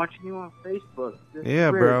you. I'm watching you on Facebook. This Yeah,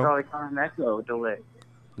 is weird. bro. Probably kind of an echo delay.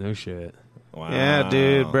 No shit. Wow. Yeah,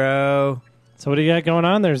 dude, bro. So what do you got going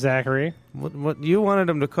on there, Zachary? What you wanted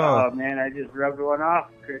him to call? Oh man, I just rubbed one off,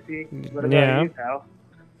 Chrissy. What about Yeah. you, pal?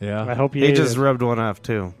 I Yeah. hope you He ate just it. rubbed one off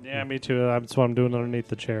too. Yeah, me too. That's what I'm doing underneath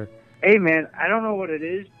the chair. Hey man, I don't know what it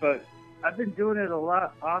is, but I've been doing it a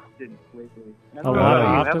lot often lately. I don't A know lot about you.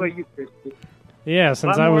 often? How about you, Chrissy? Yeah,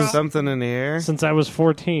 since Lot I more was often. Something in the air. since I was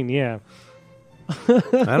 14. Yeah. I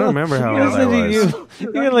don't remember how old I Listen was. to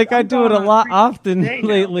you. You're like, I do it a lot often Day now.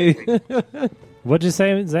 lately. What'd you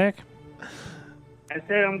say, Zach? I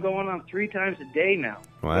said I'm going on 3 times a day now.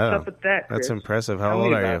 Wow. What's up with that, That's Chris? impressive. How Tell me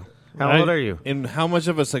old are about you? it. How old are you? In how much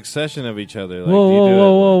of a succession of each other? Like, Whoa, do you whoa, do whoa, it?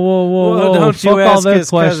 whoa, whoa, whoa, Well, whoa! don't Fuck you all ask their his cousin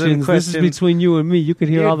questions. This is questions. between you and me. You could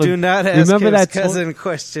hear You all the. do not ask remember his that cousin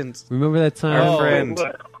questions. Remember that time? Our friend.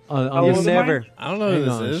 What? On How your old am I? Never. I don't know who Hang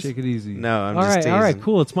this on, is. shake it easy. No, I'm all just right, all right, teasing.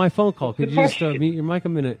 cool. It's my phone call. Could you just question. mute your mic a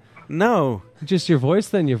minute? No, Just your voice,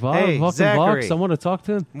 then your Hey, fucking Zachary. box. I want to talk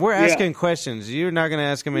to him. we're Yeah. asking questions. You're not going to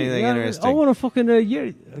ask him anything Yeah, interesting. I want to fucking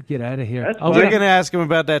get out of here. That's I'm fine. You're gonna, going to ask him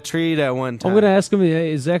about that tree that one time. I'm gonna ask him,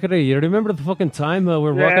 hey, Zachary, you remember the fucking time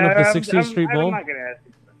we're walking up the Yeah, 16th Street I'm Mall? not going to ask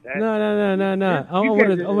you about that. No. I You want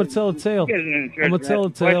guys to. are- I'm gonna tell a tale. You guys are in charge I'm gonna of tell a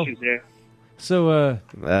asking tale. questions there. So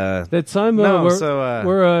that time no,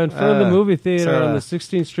 we're in front of the movie theater so, on the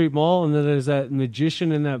 16th Street Mall, and then there's that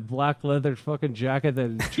magician in that black leather fucking jacket,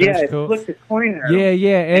 that trench Yeah, coat. flip the coin out. Yeah.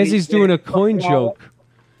 As he's he's doing a fucking coin all joke.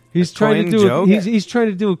 He's A trying to coin do joke? he's trying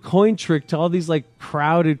to do a coin trick to all these like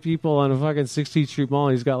crowded people on a fucking 16th Street Mall.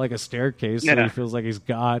 And he's got like a staircase, so Yeah. he feels like he's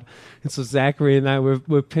God. And so Zachary and I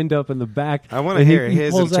we're pinned up in the back. I want to and hear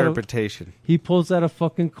his pulls out a- interpretation. he pulls out a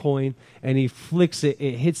fucking coin and he flicks it.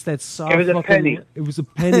 It hits that soft. It was a fucking, penny. It was a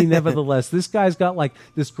penny. Nevertheless, this guy's got like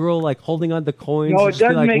this girl like holding on the coins. No, and it just be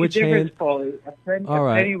doesn't like, make a which difference, hand? Paulie. A penny All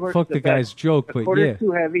right, works fuck the guy's best. joke, A but quarter's yeah.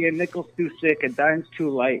 too heavy, a nickel's too sick, a dime's too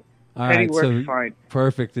light. All penny right, works so fine.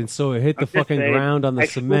 perfect. And so it hit the I'm just fucking saying, ground on the I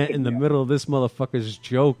cement swooped in the it, yeah. middle of this motherfucker's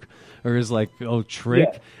joke or his like trick.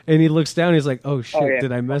 Yeah. And he looks down. He's like, "Oh shit, yeah,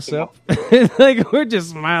 did I mess fuck up?" Like we're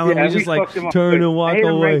just smiling. Yeah, we just like fucked him up turn good. and walk I hit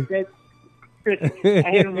him away. right dead. Chris, I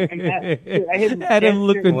hit him looking at. I hit him Had him dead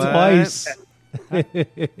looking What? twice. All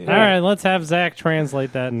right, let's have Zach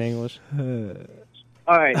translate that in English.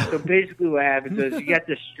 All right, so basically what happens is you got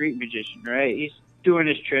this street magician, right? He's doing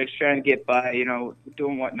his tricks, trying to get by,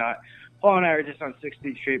 doing whatnot. Paul and I are just on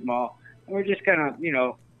 16th Street Mall, and we're just kind of,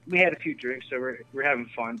 we had a few drinks, so we're having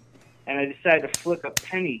fun. And I decided to flick a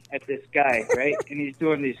penny at this guy, right? And he's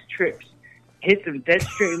doing these tricks. Hits him dead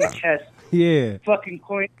straight in the chest. Yeah. Fucking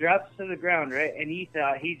coin drops to the ground, right? And he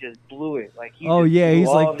thought he just blew it. Like he Oh just yeah, blew he's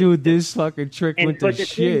all like, of dude, his- this fucking trick And went to but the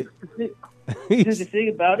shit. the thing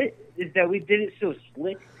about it is that we did it so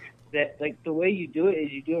slick that like the way you do it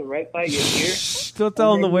is you do it right by your ear. Don't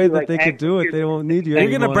tell them the way that like, they could do it. act- They won't need you You're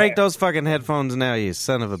anymore. going to break those fucking headphones now, you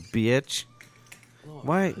son of a bitch.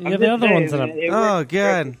 Why? Yeah, the other ones that I'm. Oh,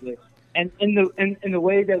 God. And in the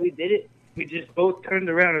way that we did it, we just both turned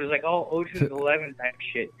around. It was like all Ocean's 11 type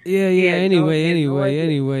shit. Yeah. Yeah, Anyway.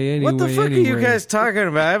 What the fuck are you guys talking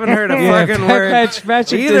about? I haven't heard a fucking word.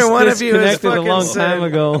 Patrick Either one of you has disconnected a fucking long said- time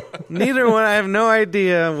ago. Neither one. I have no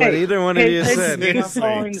idea what Hey, either one of you hey, said. I'm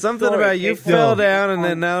following the Something story. about you Hey, fell no. down and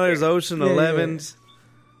then now there's Ocean Yeah, 11s.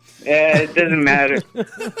 Yeah, it doesn't matter.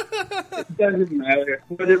 It doesn't matter.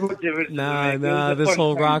 What difference does it Nah, make? It was a this fun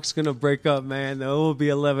whole time. rock's gonna break up, man. There will be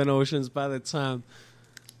 11 oceans by the time.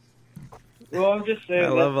 Well, I'm just saying. I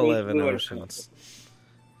love that's 11 basically what it Oceans.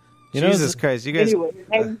 You know, Jesus Christ, you guys. Anyway,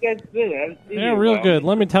 how you guys been? I haven't seen Yeah, you in a real while. good.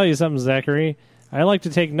 Let me tell you something, Zachary. I like to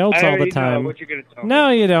take notes I all the already know time. what you're gonna tell me. No,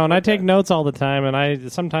 you don't. I Okay. take notes all the time,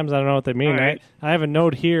 and sometimes I don't know what they mean. All right. I have a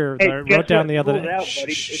note here Hey, that I guess wrote down what? the other Cool day. it out,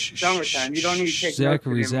 buddy. It's summertime. You don't need to take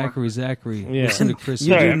Zachary. notes anymore. Yeah. Listen to Chris.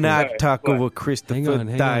 You do Sorry, not sorry. talk What? over Christopher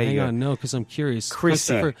Hang Dyer. on. No, because I'm curious.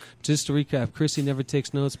 Chrissy. Christopher, just to recap, Chrissy never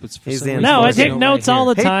takes notes, but for He's some the reason No, I there's a take note notes right all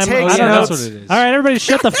the He time. takes I don't know. notes. All That's what it is. right, everybody,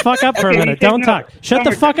 shut the fuck up for a Okay, you minute. take Don't talk. notes. Shut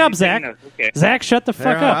the fuck Summertime, up, you Zach. take notes. Okay. Zach, shut the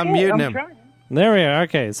fuck There, up. I'm muting him. trying. There we are.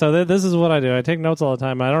 Okay, so this is what I do. I take notes all the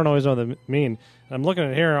time. I don't always know what they mean. I'm looking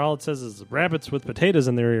at here. All it says is rabbits with potatoes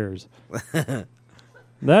in their ears. That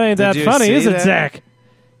ain't that you funny, see is it, that? Zach?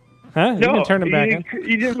 Huh? You No, can turn him back in.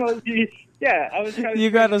 You didn't. Yeah, I was trying to. You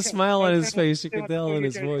got a smile on his face. You could tell in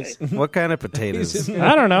his voice. What kind of potatoes?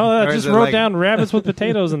 I don't know. I Or is just it wrote like- down rabbits with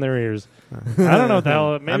potatoes in their ears. I don't know what the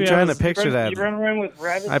hell. Maybe I'm I trying was- to picture that. You run around with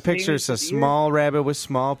rabbits. I picture hanging a from the small rabbit with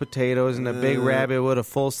small potatoes and a big rabbit with a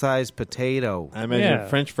full-size potato. I imagine Yeah.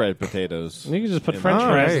 French fried potatoes. You can just put Yeah. French Oh,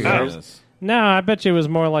 fries there in you there. go. Yes. No, I bet you it was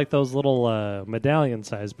more like those little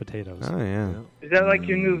medallion-sized potatoes. Oh yeah. ears. Is that like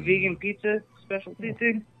your new vegan pizza specialty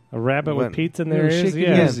thing? A rabbit What? with pizza in Yeah, their ears. shake it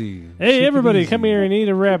Yeah. easy. Hey, Shake it everybody, easy. come here and eat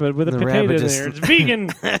a rabbit with a The potato rabbit in just- there. It's vegan.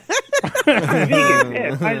 Vegan.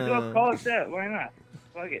 Yeah, might as well call it that. Why not?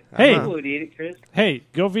 Fuck it. Hey. I would eat it, Chris. Hey,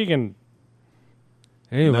 go vegan.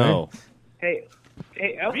 Anyway, No. Hey,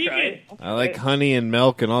 I'll try it. I like honey and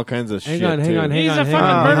milk and all kinds of shit. hang too. on. He's a fucking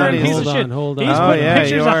on. murdering Honey's- piece of shit. Hold on. He's Oh, putting yeah,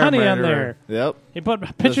 pictures you of are a honey on murderer. there. Yep. He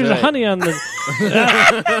put pictures right. of honey on the.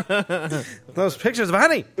 Those pictures of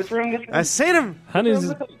honey. What's wrong with I seen them.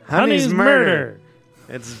 Honey's murder.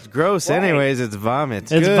 It's gross, Why? anyways. It's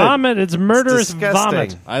vomit. It's Good. vomit. It's murderous disgusting.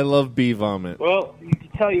 vomit. I love bee vomit. Well, you can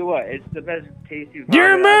tell you what, it's the best tasty.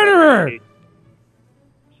 You're a vomit I've ever murderer! tasted.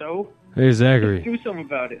 So, Hey, Zachary. do something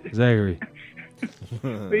about it. Zachary.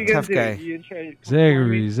 What are you gonna Tough do? guy. You gonna try to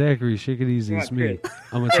Zachary, shake it easy. Come It's on, me. Chris.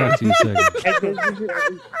 I'm gonna talk to you a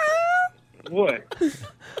second. What? Why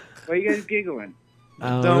are you guys giggling?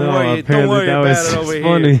 Don't worry Apparently about was it over here.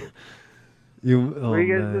 funny. You, oh, What are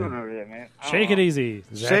you guys man. doing over there, man? I don't Shake it know. easy.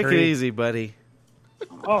 Shake it Zachary. easy, buddy.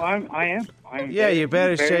 Oh, I am. Yeah, you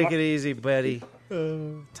better shake it easy, buddy.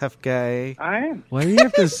 Tough guy. I am. Why do you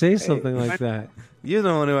have to say something like that? You're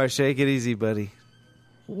the one who I shake it easy, buddy.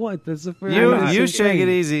 What? That's a very You innocent shake it thing.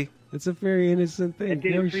 easy. It's a very innocent I thing.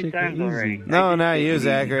 did Never it 3 shake times it already. easy. No, not you,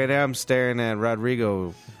 Zach. Right now I'm staring at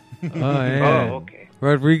Rodrigo. Oh, yeah. Oh, okay.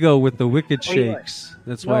 Rodrigo with the wicked Oh, yeah. shakes.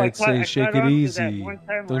 That's No, why I I'd caught- say I shake caught it on to that easy. one time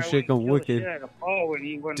where Don't I shake wanted to them kill the wicked. shit out of Paul when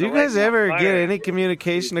he went Do you to light guys me on ever fire. get any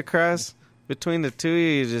communication across between the two of you?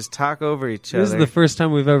 You just talk over each other. This is the first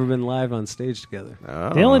time we've ever been live on stage together.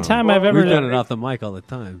 Oh. The only time I've ever We've done it off the mic all the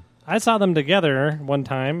time. I saw them together one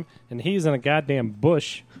time, and he's in a goddamn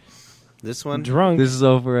bush, This one? drunk, This is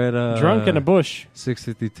over at drunk in a bush.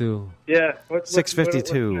 652. Yeah. What,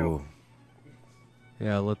 652.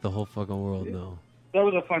 Yeah, I'll let the whole fucking world know. that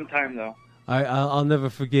was a fun time, though. I'll never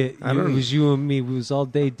forget. I It don't- was you and me. We was all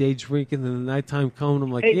day drinking, and the nighttime coming.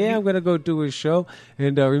 I'm like, Hey, yeah, you- I'm gonna go do a show.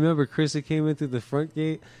 And remember, Chrissy came in through the front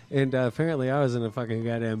gate, and apparently I was in a fucking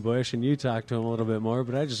goddamn bush, and you talked to him a little bit more.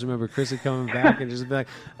 But I just remember Chrissy coming back and just be like,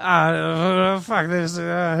 fuck this,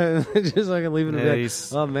 just like leaving Yeah, it. you Like,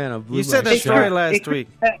 s- oh man, I blew You said my that shot. story last week.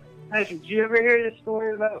 Did you ever hear the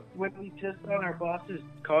story about when we pissed on our boss's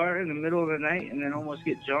car in the middle of the night and then almost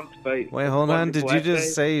get jumped by? Wait, hold on. Did you black just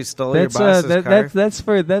guys? say you stole That's your boss's car? that's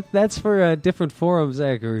for a different forum,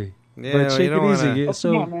 Zachary. Yeah, but well, shake you don't it easy. wanna- Yeah, Oh,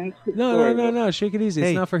 so come on, man. It's a good no, story. shake it easy. Hey.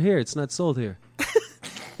 It's not for here. It's not sold here.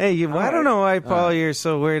 Hey, I don't know why, Paul, right. you're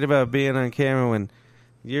so worried about being on camera when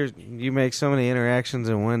you make so many interactions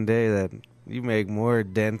in one day that you make more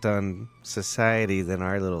dent on society than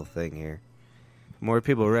our little thing here. More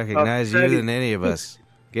people recognize you society- than any of us,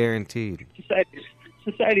 guaranteed.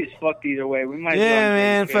 Society's fucked either way. We might. as well Yeah, get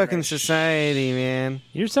man, the camera. fucking society, man.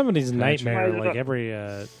 You're somebody's nightmare. Might as Like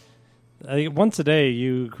well. every once a day,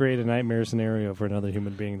 you create a nightmare scenario for another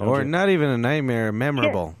human being. Don't Or you? not even a nightmare,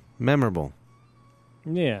 memorable. Memorable.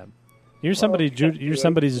 Yeah, you're you're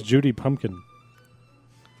somebody's Judy Pumpkin.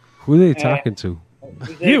 Who are they talking to? Is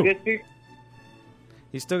that You. a good thing?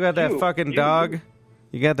 You still got that You. fucking You. dog?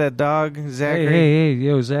 You got that dog, Zachary? Hey,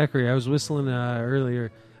 yo, Zachary. I was whistling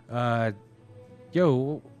earlier.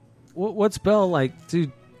 Yo, what's Belle like,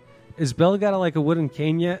 dude? Is Belle got like a wooden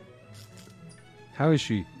cane yet? How is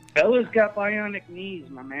she? Bella's got bionic knees,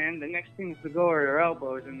 my man. The next thing's to go are her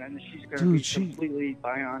elbows, and then she's gonna Dude, be she- completely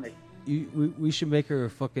bionic. We should make her a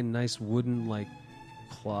fucking nice wooden like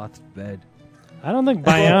cloth bed. I don't think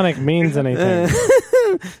bionic means anything.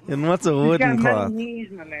 And what's a She's wooden got metal cloth?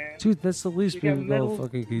 knees, my man. Dude, that's the least She got people metal-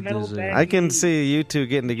 fucking could metal deserve. bed. I can see you two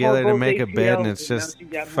getting together to both make a bed, and ACLs, it's and now just she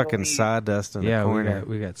got metal fucking knees. sawdust in the Yeah, corner.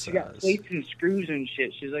 we got She got size. plates and screws and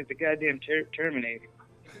shit. She's like the goddamn Terminator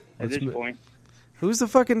at Let's this ma- point. Who's the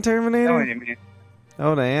fucking Telling Terminator? you, man.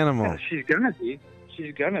 Oh, the animal. Yeah, she's gonna be.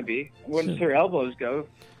 She's gonna be. Once her elbows go.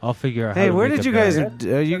 I'll figure out. how Hey, to where make did a you guys? bed.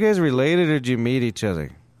 Are you guys related, or did you meet each other?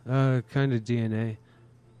 Kind of DNA.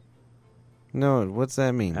 No, what's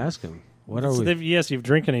that mean? Ask him. What are So we? they've- yes, you've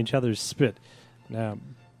drinking each other's spit. Now,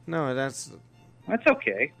 No, that's. That's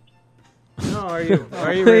okay. No, are you yeah,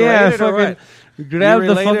 related or what? fucking grab You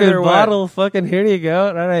the related fucking or what? bottle. Fucking here you go.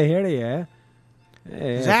 All right, here you go.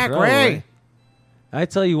 Yeah, Zach throw Ray. away. I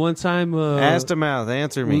tell you, one time, Ass to mouth,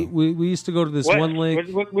 answer me. we used to go to this What? one lake.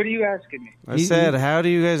 What are you asking me? I said, how do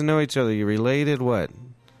you guys know each other? You related? What?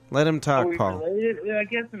 Let him Are talk, we Paul. related? Yeah, I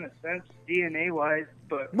guess in a sense, DNA wise,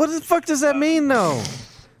 but What the fuck does that mean, though?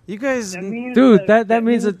 You guys. that means Dude, that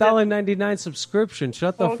means that- $1.99 subscription.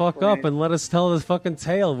 Shut the Oh, fuck great. up and let us tell the fucking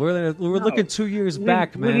tale. We're looking 2 years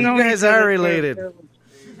back, We've man. known You guys each other are for- related.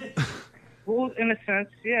 Well, in a sense,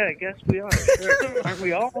 yeah, I guess we are. Sure. Aren't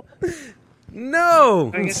we all?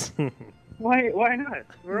 No! I guess, why not?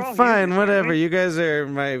 We're all Fine, humans, whatever. aren't we? You guys are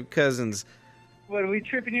my cousins. What, are we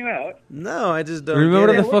tripping you out? No, I just don't. Remember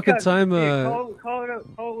get the it. What fucking kind- time, hey, call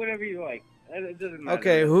it whatever you like. It doesn't matter.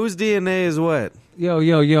 Okay, whose DNA is what?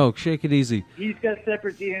 Yo, shake it easy. He's got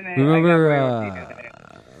separate DNA. Remember, I got my own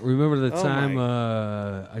DNA. remember the Oh time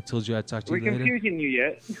I told you I'd talk to We're you later? confusing you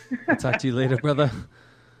yet. I'll talk to you later, brother.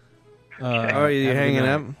 Oh, are you have a good hanging night.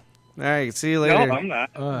 up? All right, see you No, later. I'm not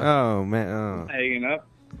Oh man, oh. hanging up.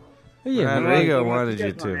 Yeah, Right, man. Rigo If wanted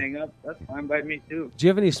you guys wanna to. hang up, that's fine by me too. Do you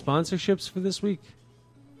have any sponsorships for this week?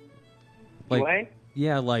 Like, What?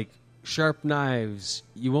 yeah, like sharp knives.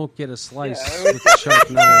 You won't get a slice Yeah, with sharp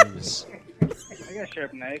knives. I got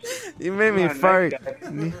sharp knives. You made me Come on, fart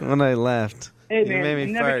nice guy. when I laughed. Hey You man, made me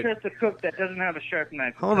you never fart. trust a cook that doesn't have a sharp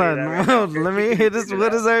knife. I'll Hold tell you on, that right hold, now. let me hit this.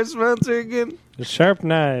 What is our sponsor again? The sharp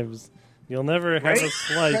knives. You'll never have Right? a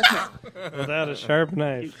slice without a sharp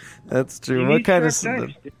knife. That's You true. What need kind of? sharp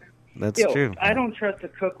knives, dude. That's Yo, true. I don't trust a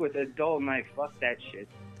cook with a dull knife. Fuck that shit.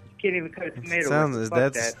 You can't even cut a tomato. Sounds with. Fuck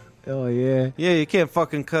that's that. Oh yeah. yeah. You can't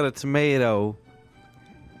fucking cut a tomato.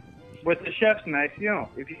 With the chef's knife, you know.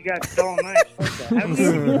 If you got dull knives, fuck that. I don't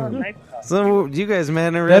even know knife cuts. So you guys met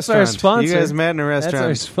in a That's our restaurant. sponsor. You guys met in a That's our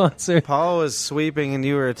restaurant. sponsor. Paul was sweeping and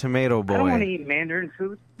you were a tomato I don't want to boy. eat Mandarin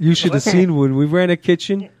food. You should have seen when we ran a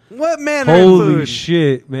kitchen. What man? Holy food?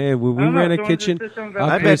 shit, man! When we I don't know, ran a someone kitchen, just said something our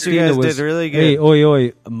about I bet you Christina guys was, did really good. Hey,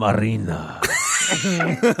 oi, Marina.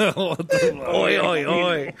 Oi, oi,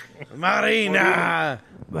 oi, Marina.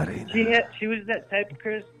 She was that type of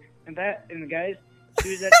Chris, and the guys. She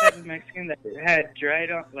was that type of Mexican that had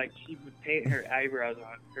dried on, like she would paint her eyebrows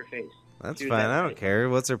on her face. That's She was fine. that I don't type. care.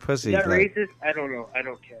 What's her pussy Is that like? racist? I don't know. I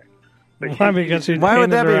don't care. But Why? Because she Why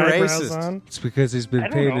would painted that be her eyebrows racist? on? It's because he's been I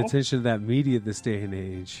don't paying know. attention to that media this day and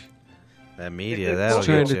age. That media. It's That'll He's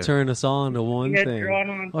trying get to you. turn us on to one He had thing. drawn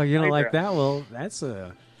on Oh, you don't like eyebrows. that?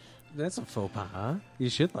 Well, that's a faux pas. Huh? You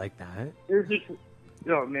should like that. There's this,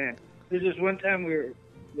 oh man, there's this one time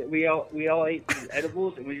we all ate these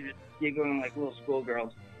edibles and we were just giggling like little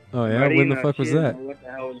schoolgirls. Oh yeah, Buddy, when the no, fuck was she didn't that? know What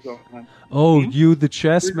the hell was going on? Oh, Hmm? you the It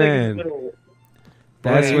chess was like a man. little-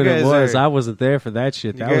 That's Boy, you what it guys was. are- I wasn't there for that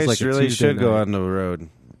shit. You That guys was like a really Tuesday should go night. on the road.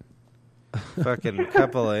 Fucking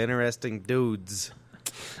couple of interesting dudes.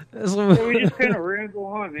 That's what So we just kind of ramble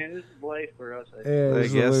on, man. This is life for us. I think. Yeah, I this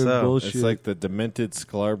is guess a so. bullshit. It's like the demented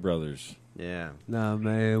Sklar brothers. Yeah. Nah,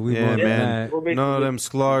 man, we Yeah, want man. that. We're basically- No, them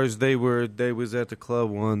Sklars, they was at the club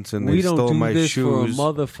once and they We don't stole do my this shoes. for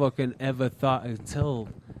a motherfucking ever thought until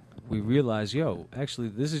we realize, yo, actually,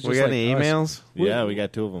 this is just We got like any us. emails? Yeah, we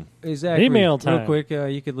got two of them. Exactly. Email Real time. quick,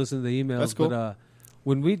 you could listen to the emails. That's cool. But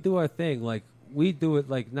when we do our thing, like we do it,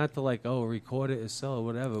 like not to like record it and sell it,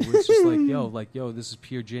 whatever. It's just like yo, this is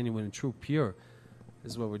pure, genuine, and true, pure.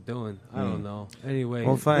 This is what we're doing. I don't know. Anyway,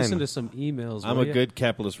 Well, fine. listen to some emails. I'm will a ya? good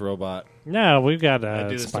capitalist robot. No, we've got I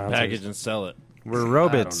do this sponsors. to package and sell it. We're I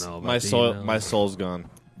robots. don't know about My the soul, emails. my soul's gone.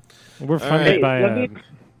 We're right. funded Hey, by let me-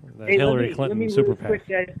 the Hey, Hillary let Clinton me super real quick,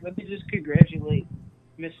 PAC. guys, let me just congratulate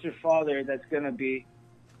Mr. Father. That's gonna be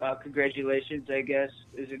congratulations, I guess,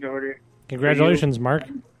 is in order. Congratulations, Mark.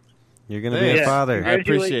 You're gonna Thanks. be a father. I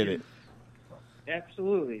appreciate it.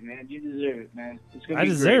 Absolutely, man. You deserve it, man. It's gonna I be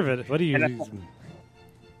deserve great. it. What do you? And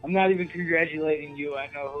I'm not even congratulating you. I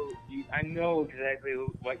know I know exactly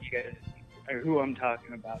what you guys or who I'm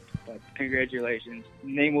talking about. But congratulations.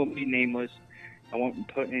 Name will be nameless. I won't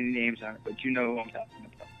put any names on it, but you know who I'm talking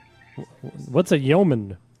about. What's a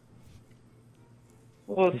yeoman?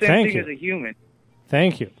 Well, same Thank thing you. as a human.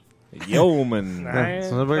 Thank you. Yeoman.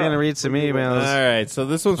 So we're gonna read some emails. All right, so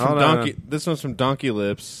this one's from Hold on. Donkey. This one's from Donkey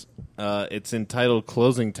Lips. It's entitled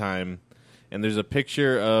 "Closing Time," and there's a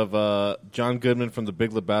picture of John Goodman from The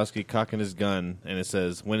Big Lebowski cocking his gun, and it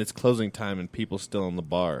says, "When it's closing time and people still in the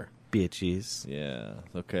bar." Bitches. Yeah,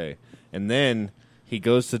 okay. And then he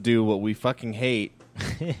goes to do what we fucking hate,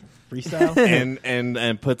 Freestyle.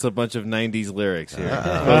 and puts a bunch of '90s lyrics here.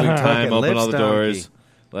 Closing time, Fucking open all lips the doors. donkey.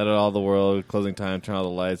 Let it all the world. Closing time, turn all the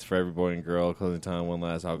lights for every boy and girl. Closing time, one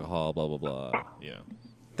last alcohol. Blah blah blah. Yeah.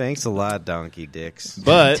 Thanks a lot, Donkey Dicks.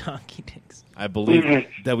 But Donkey dicks. I believe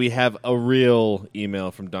that we have a real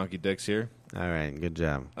email from Donkey Dix here. All right, good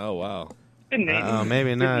job. Oh wow. Good name. Oh,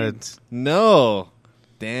 maybe not. It's No.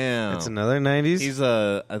 Damn. it's another '90s. He's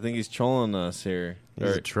I think he's trolling us here. He's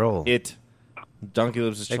Or a troll. It. Donkey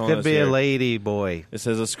Lips is It trolling could us be here. a lady boy. It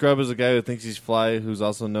says a scrub is a guy who thinks he's fly, who's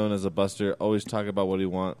also known as a buster. Always talk about what he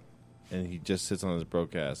want, and he just sits on his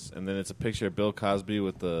broke ass. And then it's a picture of Bill Cosby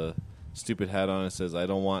with the stupid hat on. It says, "I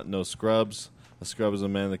don't want no scrubs. A scrub is a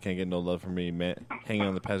man that can't get no love from me. Man, hanging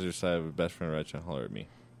on the passenger side of a best friend right trying to holler at me."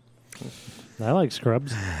 I like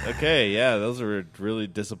Scrubs. Okay, yeah, those are really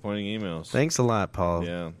disappointing emails. Thanks a lot, Paul.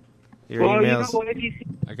 Yeah. Your Well, you know emails. what? If you see,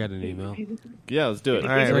 I got an email. Yeah, let's do it. All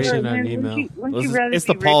right, It's read actually it. not an email. It's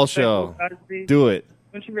the Paul Show. Do it.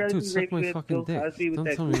 Don't you rather Dude, be suck raped my with fucking Bill dick. Cosby with Don't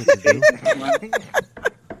that tell me cool what to do.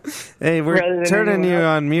 Hey, Rather we're than turning anyone you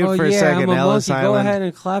else. on mute Oh for a yeah, second, I'm a Ellis monkey. Go Island. ahead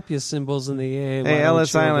and clap your cymbals in the air. Hey, Why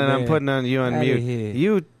Ellis don't you over Island, I'm there? putting on you on Outta mute. here.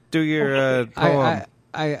 You do your poem.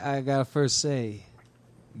 I gotta first say,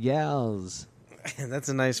 yells. That's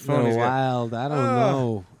a nice They're phone. he's got. wild. I don't Oh.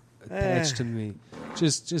 know. Attached to me.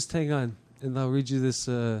 Just hang on, and I'll read you this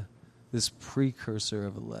this precursor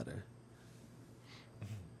of a letter.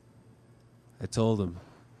 I told him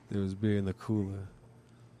there was beer in the cooler.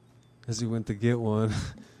 As he went to get one,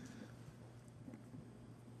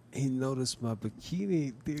 he noticed my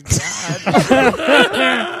bikini. Dear God.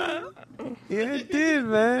 Yeah, it did,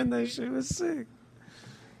 man. That shit was sick.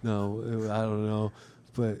 No, I don't know.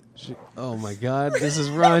 But, oh my God, this is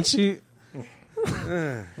raunchy.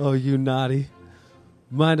 Oh, you naughty.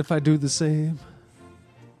 Mind if I do the same?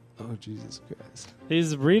 Oh, Jesus Christ.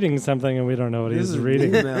 He's reading something and we don't know what This he's is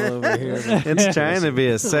reading. email over here. It's trying to be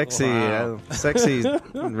a sexy, Wow. sexy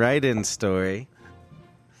write-in story.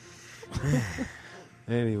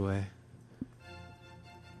 Anyway.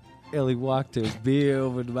 Ellie walked her beer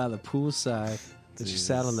over by the poolside, and she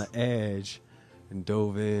sat on the edge and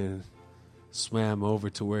dove in, swam over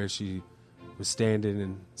to where she was standing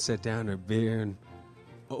and set down her beer and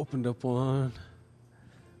opened up one.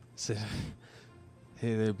 Said,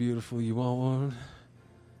 "Hey there, beautiful, you want one?"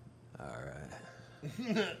 All right.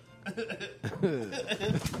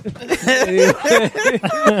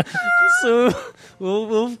 So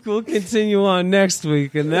we'll continue on next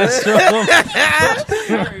week, and that's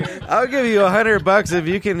I'll give you $100 if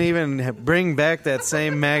you can even bring back that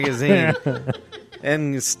same magazine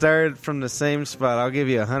and start from the same spot. I'll give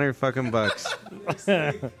you $100 fucking bucks.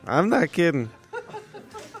 I'm not kidding.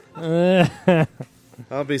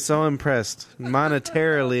 I'll be so impressed,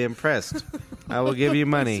 monetarily impressed. I will give you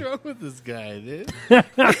money. What's wrong with this guy, dude?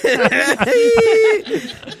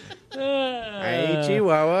 I eat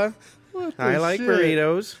Chihuahua. I like shit?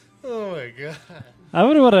 burritos. Oh my god. I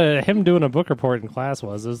wonder what him doing a book report in class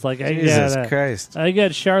was. It was like, Jesus Christ. I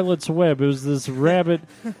got Charlotte's Web. It was this rabbit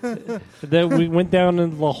that we went down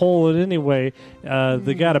into the hole, and anyway,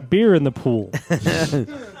 they got a beer in the pool.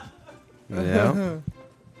 Yeah.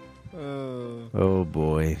 Oh,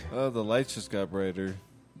 boy. Oh, the lights just got brighter.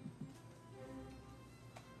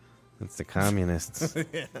 It's the communists.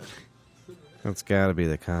 It's got to be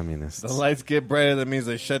the communists. The lights get brighter. That means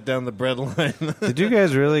they shut down the bread line. Did you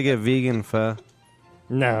guys really get vegan pho?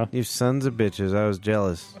 No. You sons of bitches. I was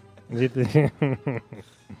jealous.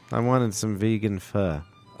 I wanted some vegan pho.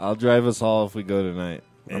 I'll drive us all if we go tonight.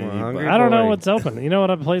 I'm a hungry I don't know boy. what's open. You know what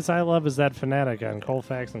a place I love is that Fanatic on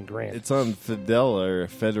Colfax and Grant. It's on Fidel or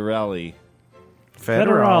Federale.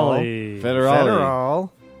 Federale.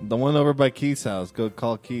 Federal. The one over by Keith's house. Go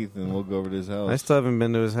call Keith and we'll go over to his house. I still haven't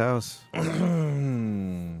been to his house.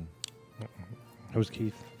 Who's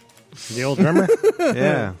Keith? The old drummer?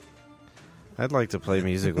 Yeah. I'd like to play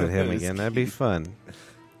music with him again. That'd be fun.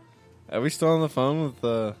 Are we still on the phone with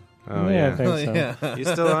Oh, Yeah, I yeah. think so. yeah. You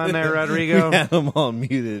still on there, Rodrigo? We had them all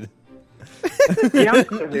muted. Yeah, I'm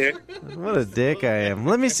still here. What a dick I am.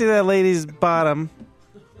 Let me see that lady's bottom.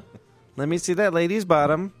 Let me see that lady's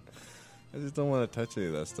bottom. I just don't want to touch any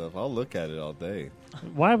of that stuff. I'll look at it all day.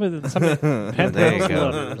 Why would somebody... There you Penthouse go.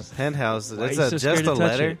 lovers. Penthouse. Why It's are you so just scared a to touch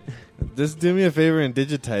letter. it? Just do me a favor and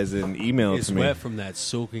digitize it and email it It's to me. wet from that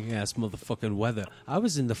soaking ass motherfucking weather. I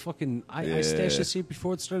was in the fucking. I stashed this here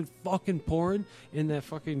before it started fucking pouring in that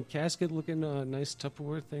fucking casket looking nice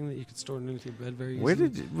Tupperware thing that you could store underneath your bed very easily. Where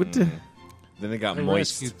did you... What the... Then it got I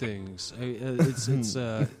moist. rescue things. It's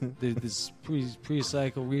this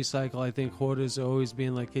pre-cycle, recycle. I think hoarders are always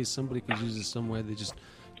being like, hey, somebody could use it somewhere. They just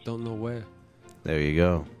don't know where. There you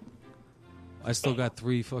go. I still got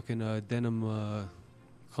 3 fucking denim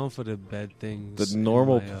comforter bed things. The in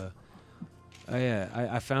normal- my,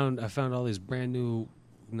 I found all these brand new,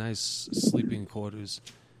 nice sleeping quarters,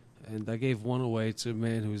 and I gave one away to a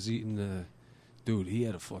man who was eating. Dude, he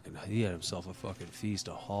had himself a fucking feast,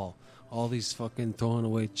 a haul. All these fucking throwing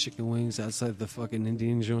away chicken wings outside the fucking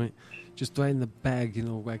Indian joint, just right in the bag,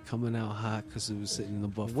 right coming out hot because it was sitting in the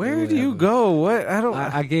buffet. Where do you go? What? I don't...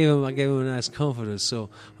 I gave him a nice comforter, so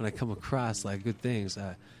when I come across like good things,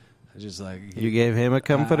 I just like You gave him a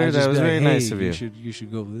comforter? I just That was be like, very hey, nice of you. You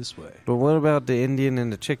should go this way. But what about the Indian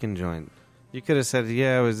and the chicken joint? You could have said,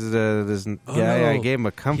 yeah, it was this guy. I gave him a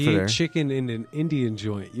He comforter. ate chicken in an Indian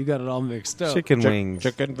joint. You got it all mixed up. Chicken wings.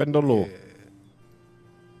 Chicken vindaloo.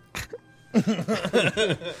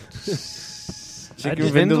 Chicken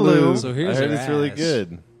just- vindaloo. So here's I heard your it's really ass.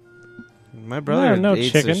 good. My brother No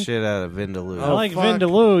eats chicken. the shit out of Vindaloo. I like fuck.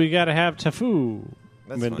 Vindaloo. You got to have tofu.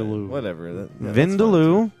 That's Vindaloo. fine. Whatever.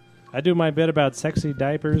 Vindaloo? I do my bit about sexy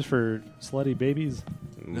diapers for slutty babies.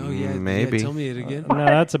 No, yeah, Maybe. Yeah, tell me it again. No,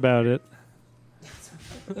 that's about it.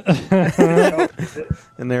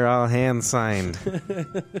 And they're all hand signed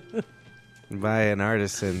by an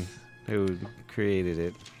artisan who created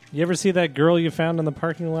it. You ever see that girl you found in the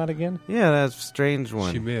parking lot again? Yeah, that's a strange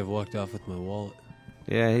one. She may have walked off with my wallet.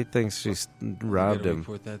 Yeah, he thinks she robbed Gotta him.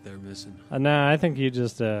 report that they're missing. Nah, I think you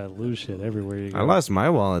just lose shit everywhere you go. I lost my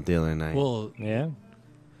wallet the other night. Well, Yeah?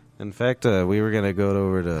 In fact, we were going to go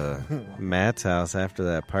over to Matt's house after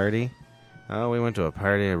that party. Oh, we went to a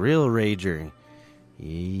party, a real rager.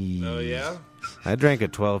 Oh, yeah? I drank a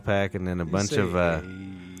 12-pack and then a bunch of...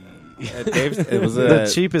 It was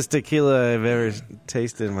the cheapest tequila I've ever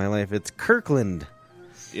tasted in my life. It's Kirkland.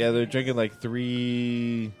 Yeah, they're drinking like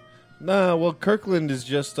 3... No, well, Kirkland is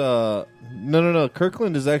just... No.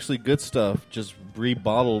 Kirkland is actually good stuff, just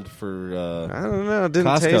rebottled for... I don't know. It didn't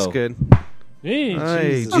Costco. taste good. Hey, Hey,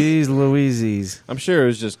 Jesus. geez, Louise's. I'm sure it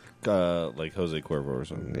was just like Jose Cuervo or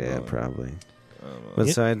something. Yeah, probably. I don't know. But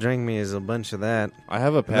so I drank me as a bunch of that. I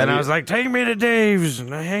have a And patio. then I was like, take me to Dave's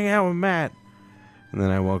and I hang out with Matt. And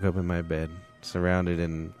then I woke up in my bed, surrounded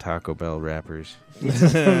in Taco Bell wrappers.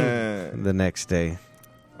 The next day.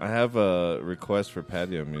 I have a request for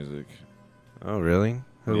patio music. Oh, really?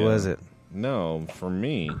 Who Yeah. was it? No, for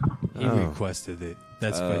me. he Oh. requested it.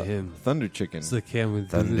 That's for him. Thunder Chicken. It's like, can we do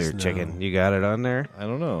Thunder this now? Chicken. You got it on there? I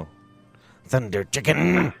don't know. Thunder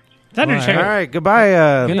Chicken. Thunder All right. Chicken. All right, goodbye.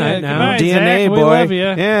 Good night now. Goodbye, DNA Zach. boy. We love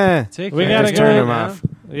ya. Yeah. Take We care. gotta just go turn right him now. off.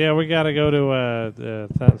 Yeah, we got to go to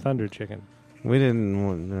Thunder Chicken. We didn't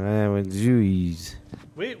want with Jewies.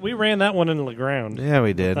 We ran that one in LeGround. Yeah,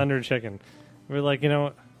 we did. Thunder Chicken. We were like, you know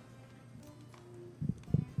what?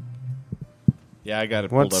 Yeah, I got it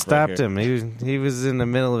pulled What up stopped right here. him? He was in the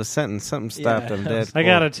middle of a sentence. Something stopped him dead. I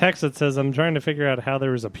got a text that says, I'm trying to figure out how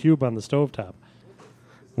there was a pube on the stovetop.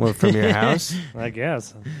 What, from your house? I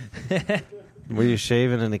guess. Were you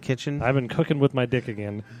shaving in the kitchen? I've been cooking with my dick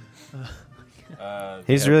again.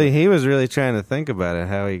 He was really trying to think about it,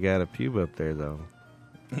 how he got a pube up there, though.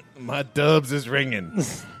 My dubs is ringing.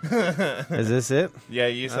 Is this it? Yeah,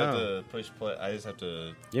 you just have Oh. to push play. I just have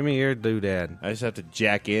to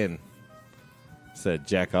jack in. Said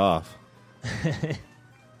jack off.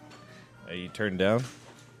 Are you turned down?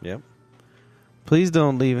 Yep. Please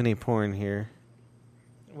don't leave any porn here.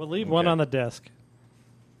 We'll leave one Okay. on the desk.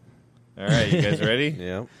 All right, you guys ready?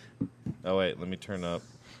 Yep. Oh wait, let me turn up.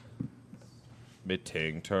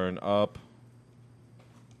 Mid-ting, turn up.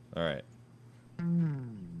 All right.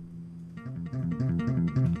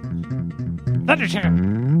 Thunder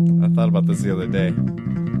Chicken. I thought about this the other day.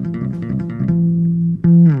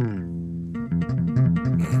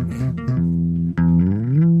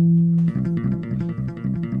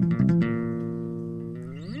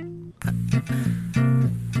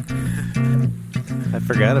 I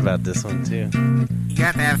forgot about this one, too. You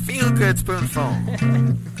got that feel-good spoonful.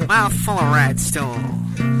 Mouthful of rat stool.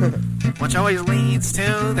 Which always leads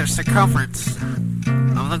to the circumference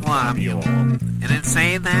of the globule. And in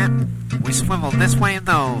saying that, we swiveled this way and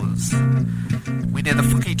those. We did the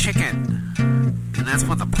fucking chicken. And that's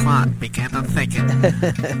when the plot began to thicken.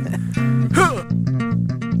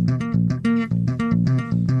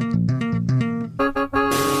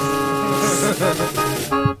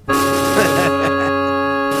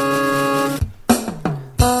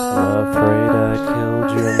 Afraid I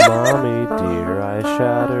killed your mommy, dear. I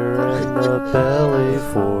shot her in the belly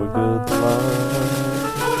for good luck.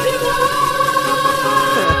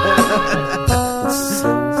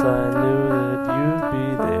 Since I knew that you'd be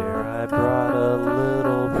there, I brought a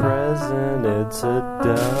little present. It's a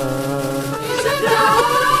duck.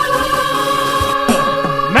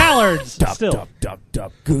 Mallards. Still. Duck, duck,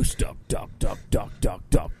 duck, goose, duck, duck, duck, duck, duck,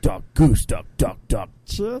 duck, duck, goose, duck, duck, duck.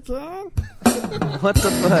 What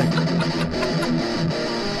the fuck?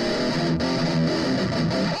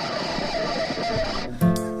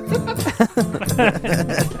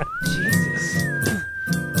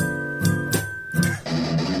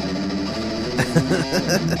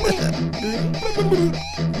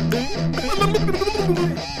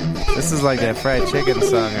 This is like that fried chicken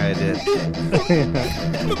song I did.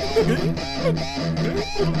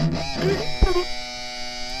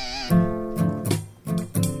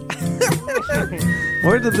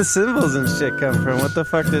 Where did the cymbals and shit come from? What the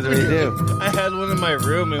fuck did we do? I had one in my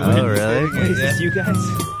room. And Oh, really? Is this you guys?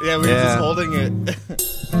 Yeah, we were Yeah. just holding it.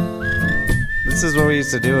 This is what we used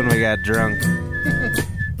to do when we got drunk. I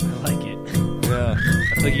like it. Yeah.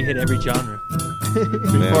 I feel like you hit every genre.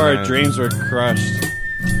 Before our dreams were crushed.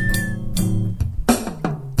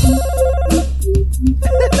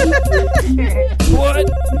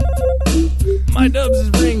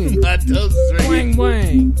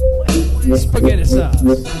 Spaghetti sauce.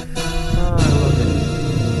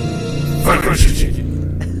 Thunder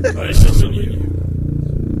chicken. I summon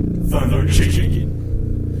you. Thunder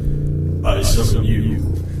chicken. I summon you.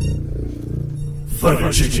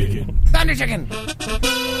 Thunder chicken. Thunder chicken.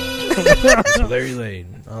 So there he laid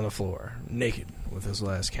on the floor, naked, with his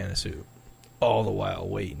last can of soup, all the while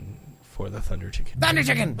waiting for the Thunder Chicken. Thunder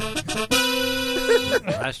chicken.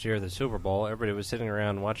 Last year at the Super Bowl, everybody was sitting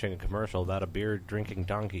around watching a commercial about a beer-drinking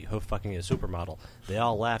donkey hoof-fucking a supermodel. They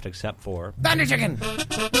all laughed except for... Thunder chicken.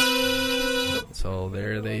 So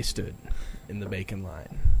there they stood in the bacon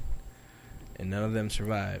line, and none of them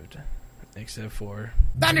survived, except for...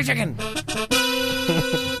 Thunder chicken.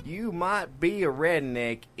 You might be a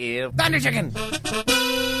redneck if... Thunder chicken.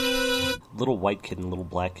 Little white kid and little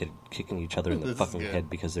black kid kicking each other in the This is fucking good. head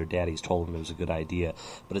because their daddies told them it was a good idea.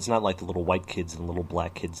 But it's not like the little white kids and little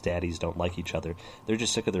black kids' daddies don't like each other. They're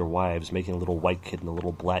just sick of their wives making a little white kid and a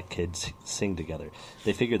little black kid sing together.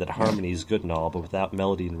 They figure that harmony is good and all, but without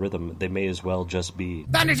melody and rhythm, they may as well just be...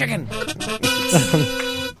 Thunder chicken.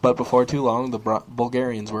 But before too long, the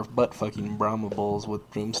Bulgarians were butt-fucking Brahma bulls with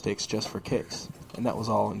broomsticks just for kicks. And that was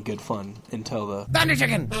all in good fun until the... Thunder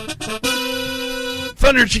chicken.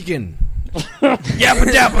 Thunder Chicken! Yappa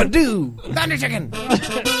dabba doo! Thunder chicken.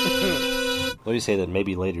 What do you say that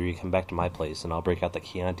maybe later you come back to my place and I'll break out the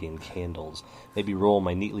Chianti and candles? Maybe roll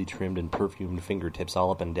my neatly trimmed and perfumed fingertips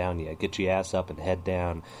all up and down you, get your ass up and head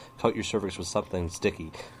down, coat your cervix with something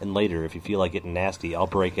sticky, and later, if you feel like getting nasty, I'll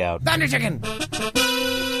break out... Thunder chicken.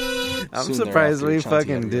 I'm Soon surprised thereafter, we Chauncey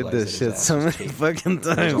fucking had did realized this that shit his so ass was many caked. fucking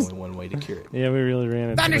There's times. only one way to cure it. Yeah, we really ran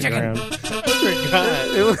it Thunder to the chicken. ground.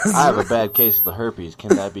 It was. I have a bad case of the herpes. Can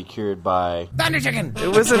that be cured by... Thunder chicken. It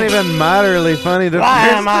wasn't even moderately funny. The Why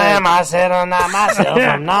first am I time. myself? I'm not myself.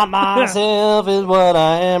 I'm not myself is what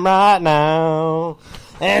I am right now.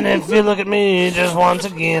 And if you look at me just once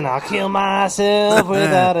again, I'll kill myself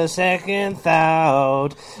without a second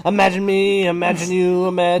thought. Imagine me, imagine you,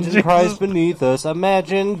 imagine Christ beneath us.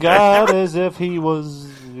 Imagine God as if he was...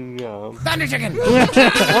 Thunder chicken.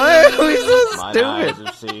 What? We so My stupid. eyes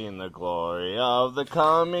have seen the glory of the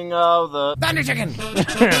coming of the... Thunder chicken.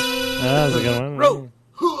 That was a good one.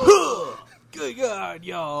 Good God,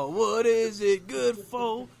 y'all, what is it good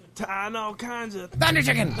for? Tying all kinds of... Thunder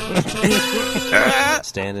chicken.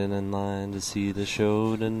 Standing in line to see the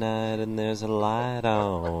show tonight, and there's a light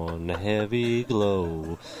on, a heavy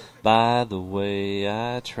glow. By the way,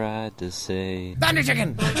 I tried to say... Thunder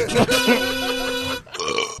chicken.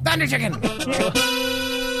 Thunder chicken.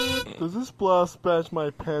 Does this blast match my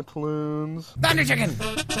pantaloons? Thunder chicken.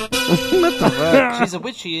 What the fuck? She's a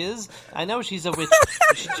witch, she is. I know she's a witch.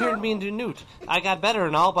 She turned me into Newt. I got better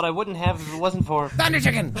and all, but I wouldn't have if it wasn't for... Thunder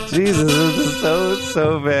chicken. Jesus, this is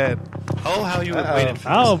so bad. Oh, how you have waited for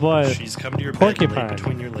Oh, this. boy. She's come to your bed and Porcupine. laid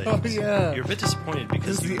between your legs. Oh, yeah. You're a bit disappointed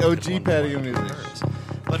because This is you the looked at OG one patio more than music. hers.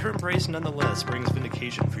 But her embrace nonetheless brings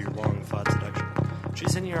vindication for your long-fought seduction.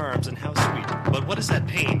 She's in your arms, and how sweet. But what is that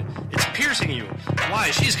pain? It's piercing you. Why,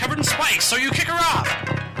 she's covered in spikes, so you kick her off!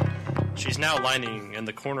 She's now lying in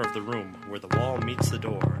the corner of the room where the wall meets the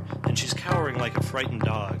door, and she's cowering like a frightened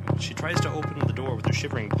dog. She tries to open the door with her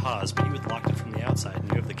shivering paws, but you had locked it from the outside, and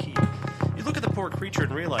you have the key. You look at the poor creature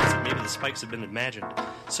and realize that maybe the spikes have been imagined.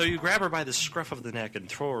 So you grab her by the scruff of the neck and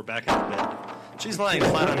throw her back into bed. She's lying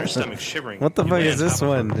flat on her stomach, shivering. What the You fuck lay is on this top of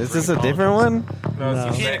her, one? Is offering this a different apologies. one? No,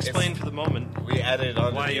 You can't explain for the moment We added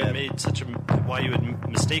on why to you the had end. made such a why you had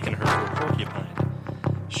mistaken her for a porcupine.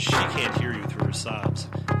 She can't hear you through her sobs.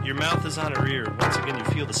 Your mouth is on her ear. Once again, you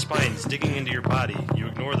feel the spines digging into your body. You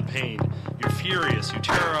ignore the pain. You're furious. You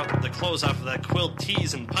tear out the clothes off of that quilt,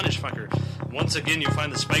 tease, and punish fucker. Once again, you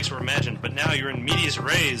find the spikes were imagined, but now you're in medias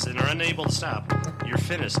res and are unable to stop. You're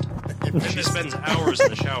finished. She spends hours in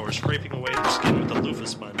the shower scraping away her skin with a loofah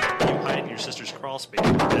sponge. You hide in your sister's crawl space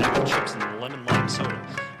with a bag of chips and lemon lime soda,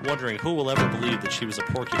 wondering who will ever believe that she was a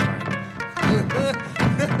porcupine.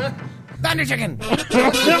 Thunder chicken.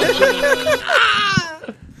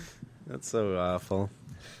 That's so awful.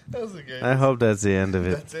 That was a good. I hope that's the end of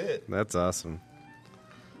it. That's it. That's awesome.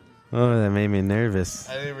 Oh, that made me nervous.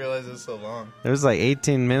 I didn't realize it was so long. It was like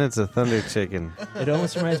 18 minutes of Thunder Chicken. It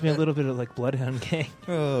almost reminds me a little bit of like Bloodhound Gang.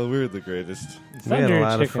 Oh, we were the greatest. We had a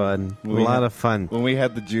lot of fun. A lot of fun. When we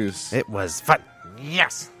had the juice. It was fun.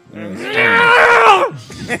 Yes. I'm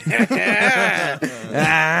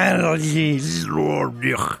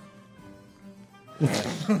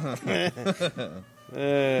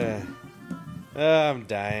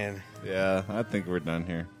dying. Yeah, I think we're done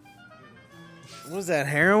here. What was that,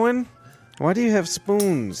 heroin? Why do you have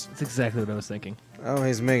spoons? That's exactly what I was thinking. Oh,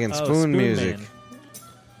 he's making Oh, spoon Spoon music.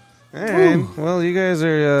 Man. All right. Well, you guys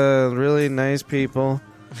are really nice people.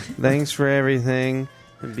 Thanks for everything.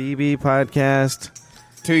 The BB podcast.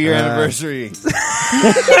 2-year anniversary.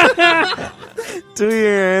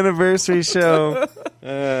 2-year anniversary show.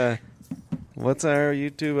 What's our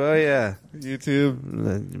YouTube? Oh, yeah. YouTube.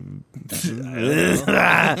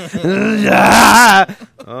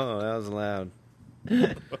 Oh, that was loud.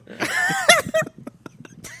 The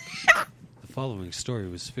following story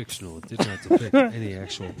was fictional. It did not depict any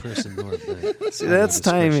actual person nor event. See, that's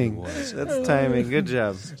timing. That's timing. Good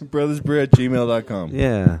job. Brothersbrew@gmail.com.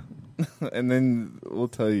 Yeah. And then we'll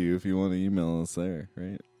tell you if you want to email us there,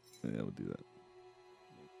 right? Yeah, we'll do that.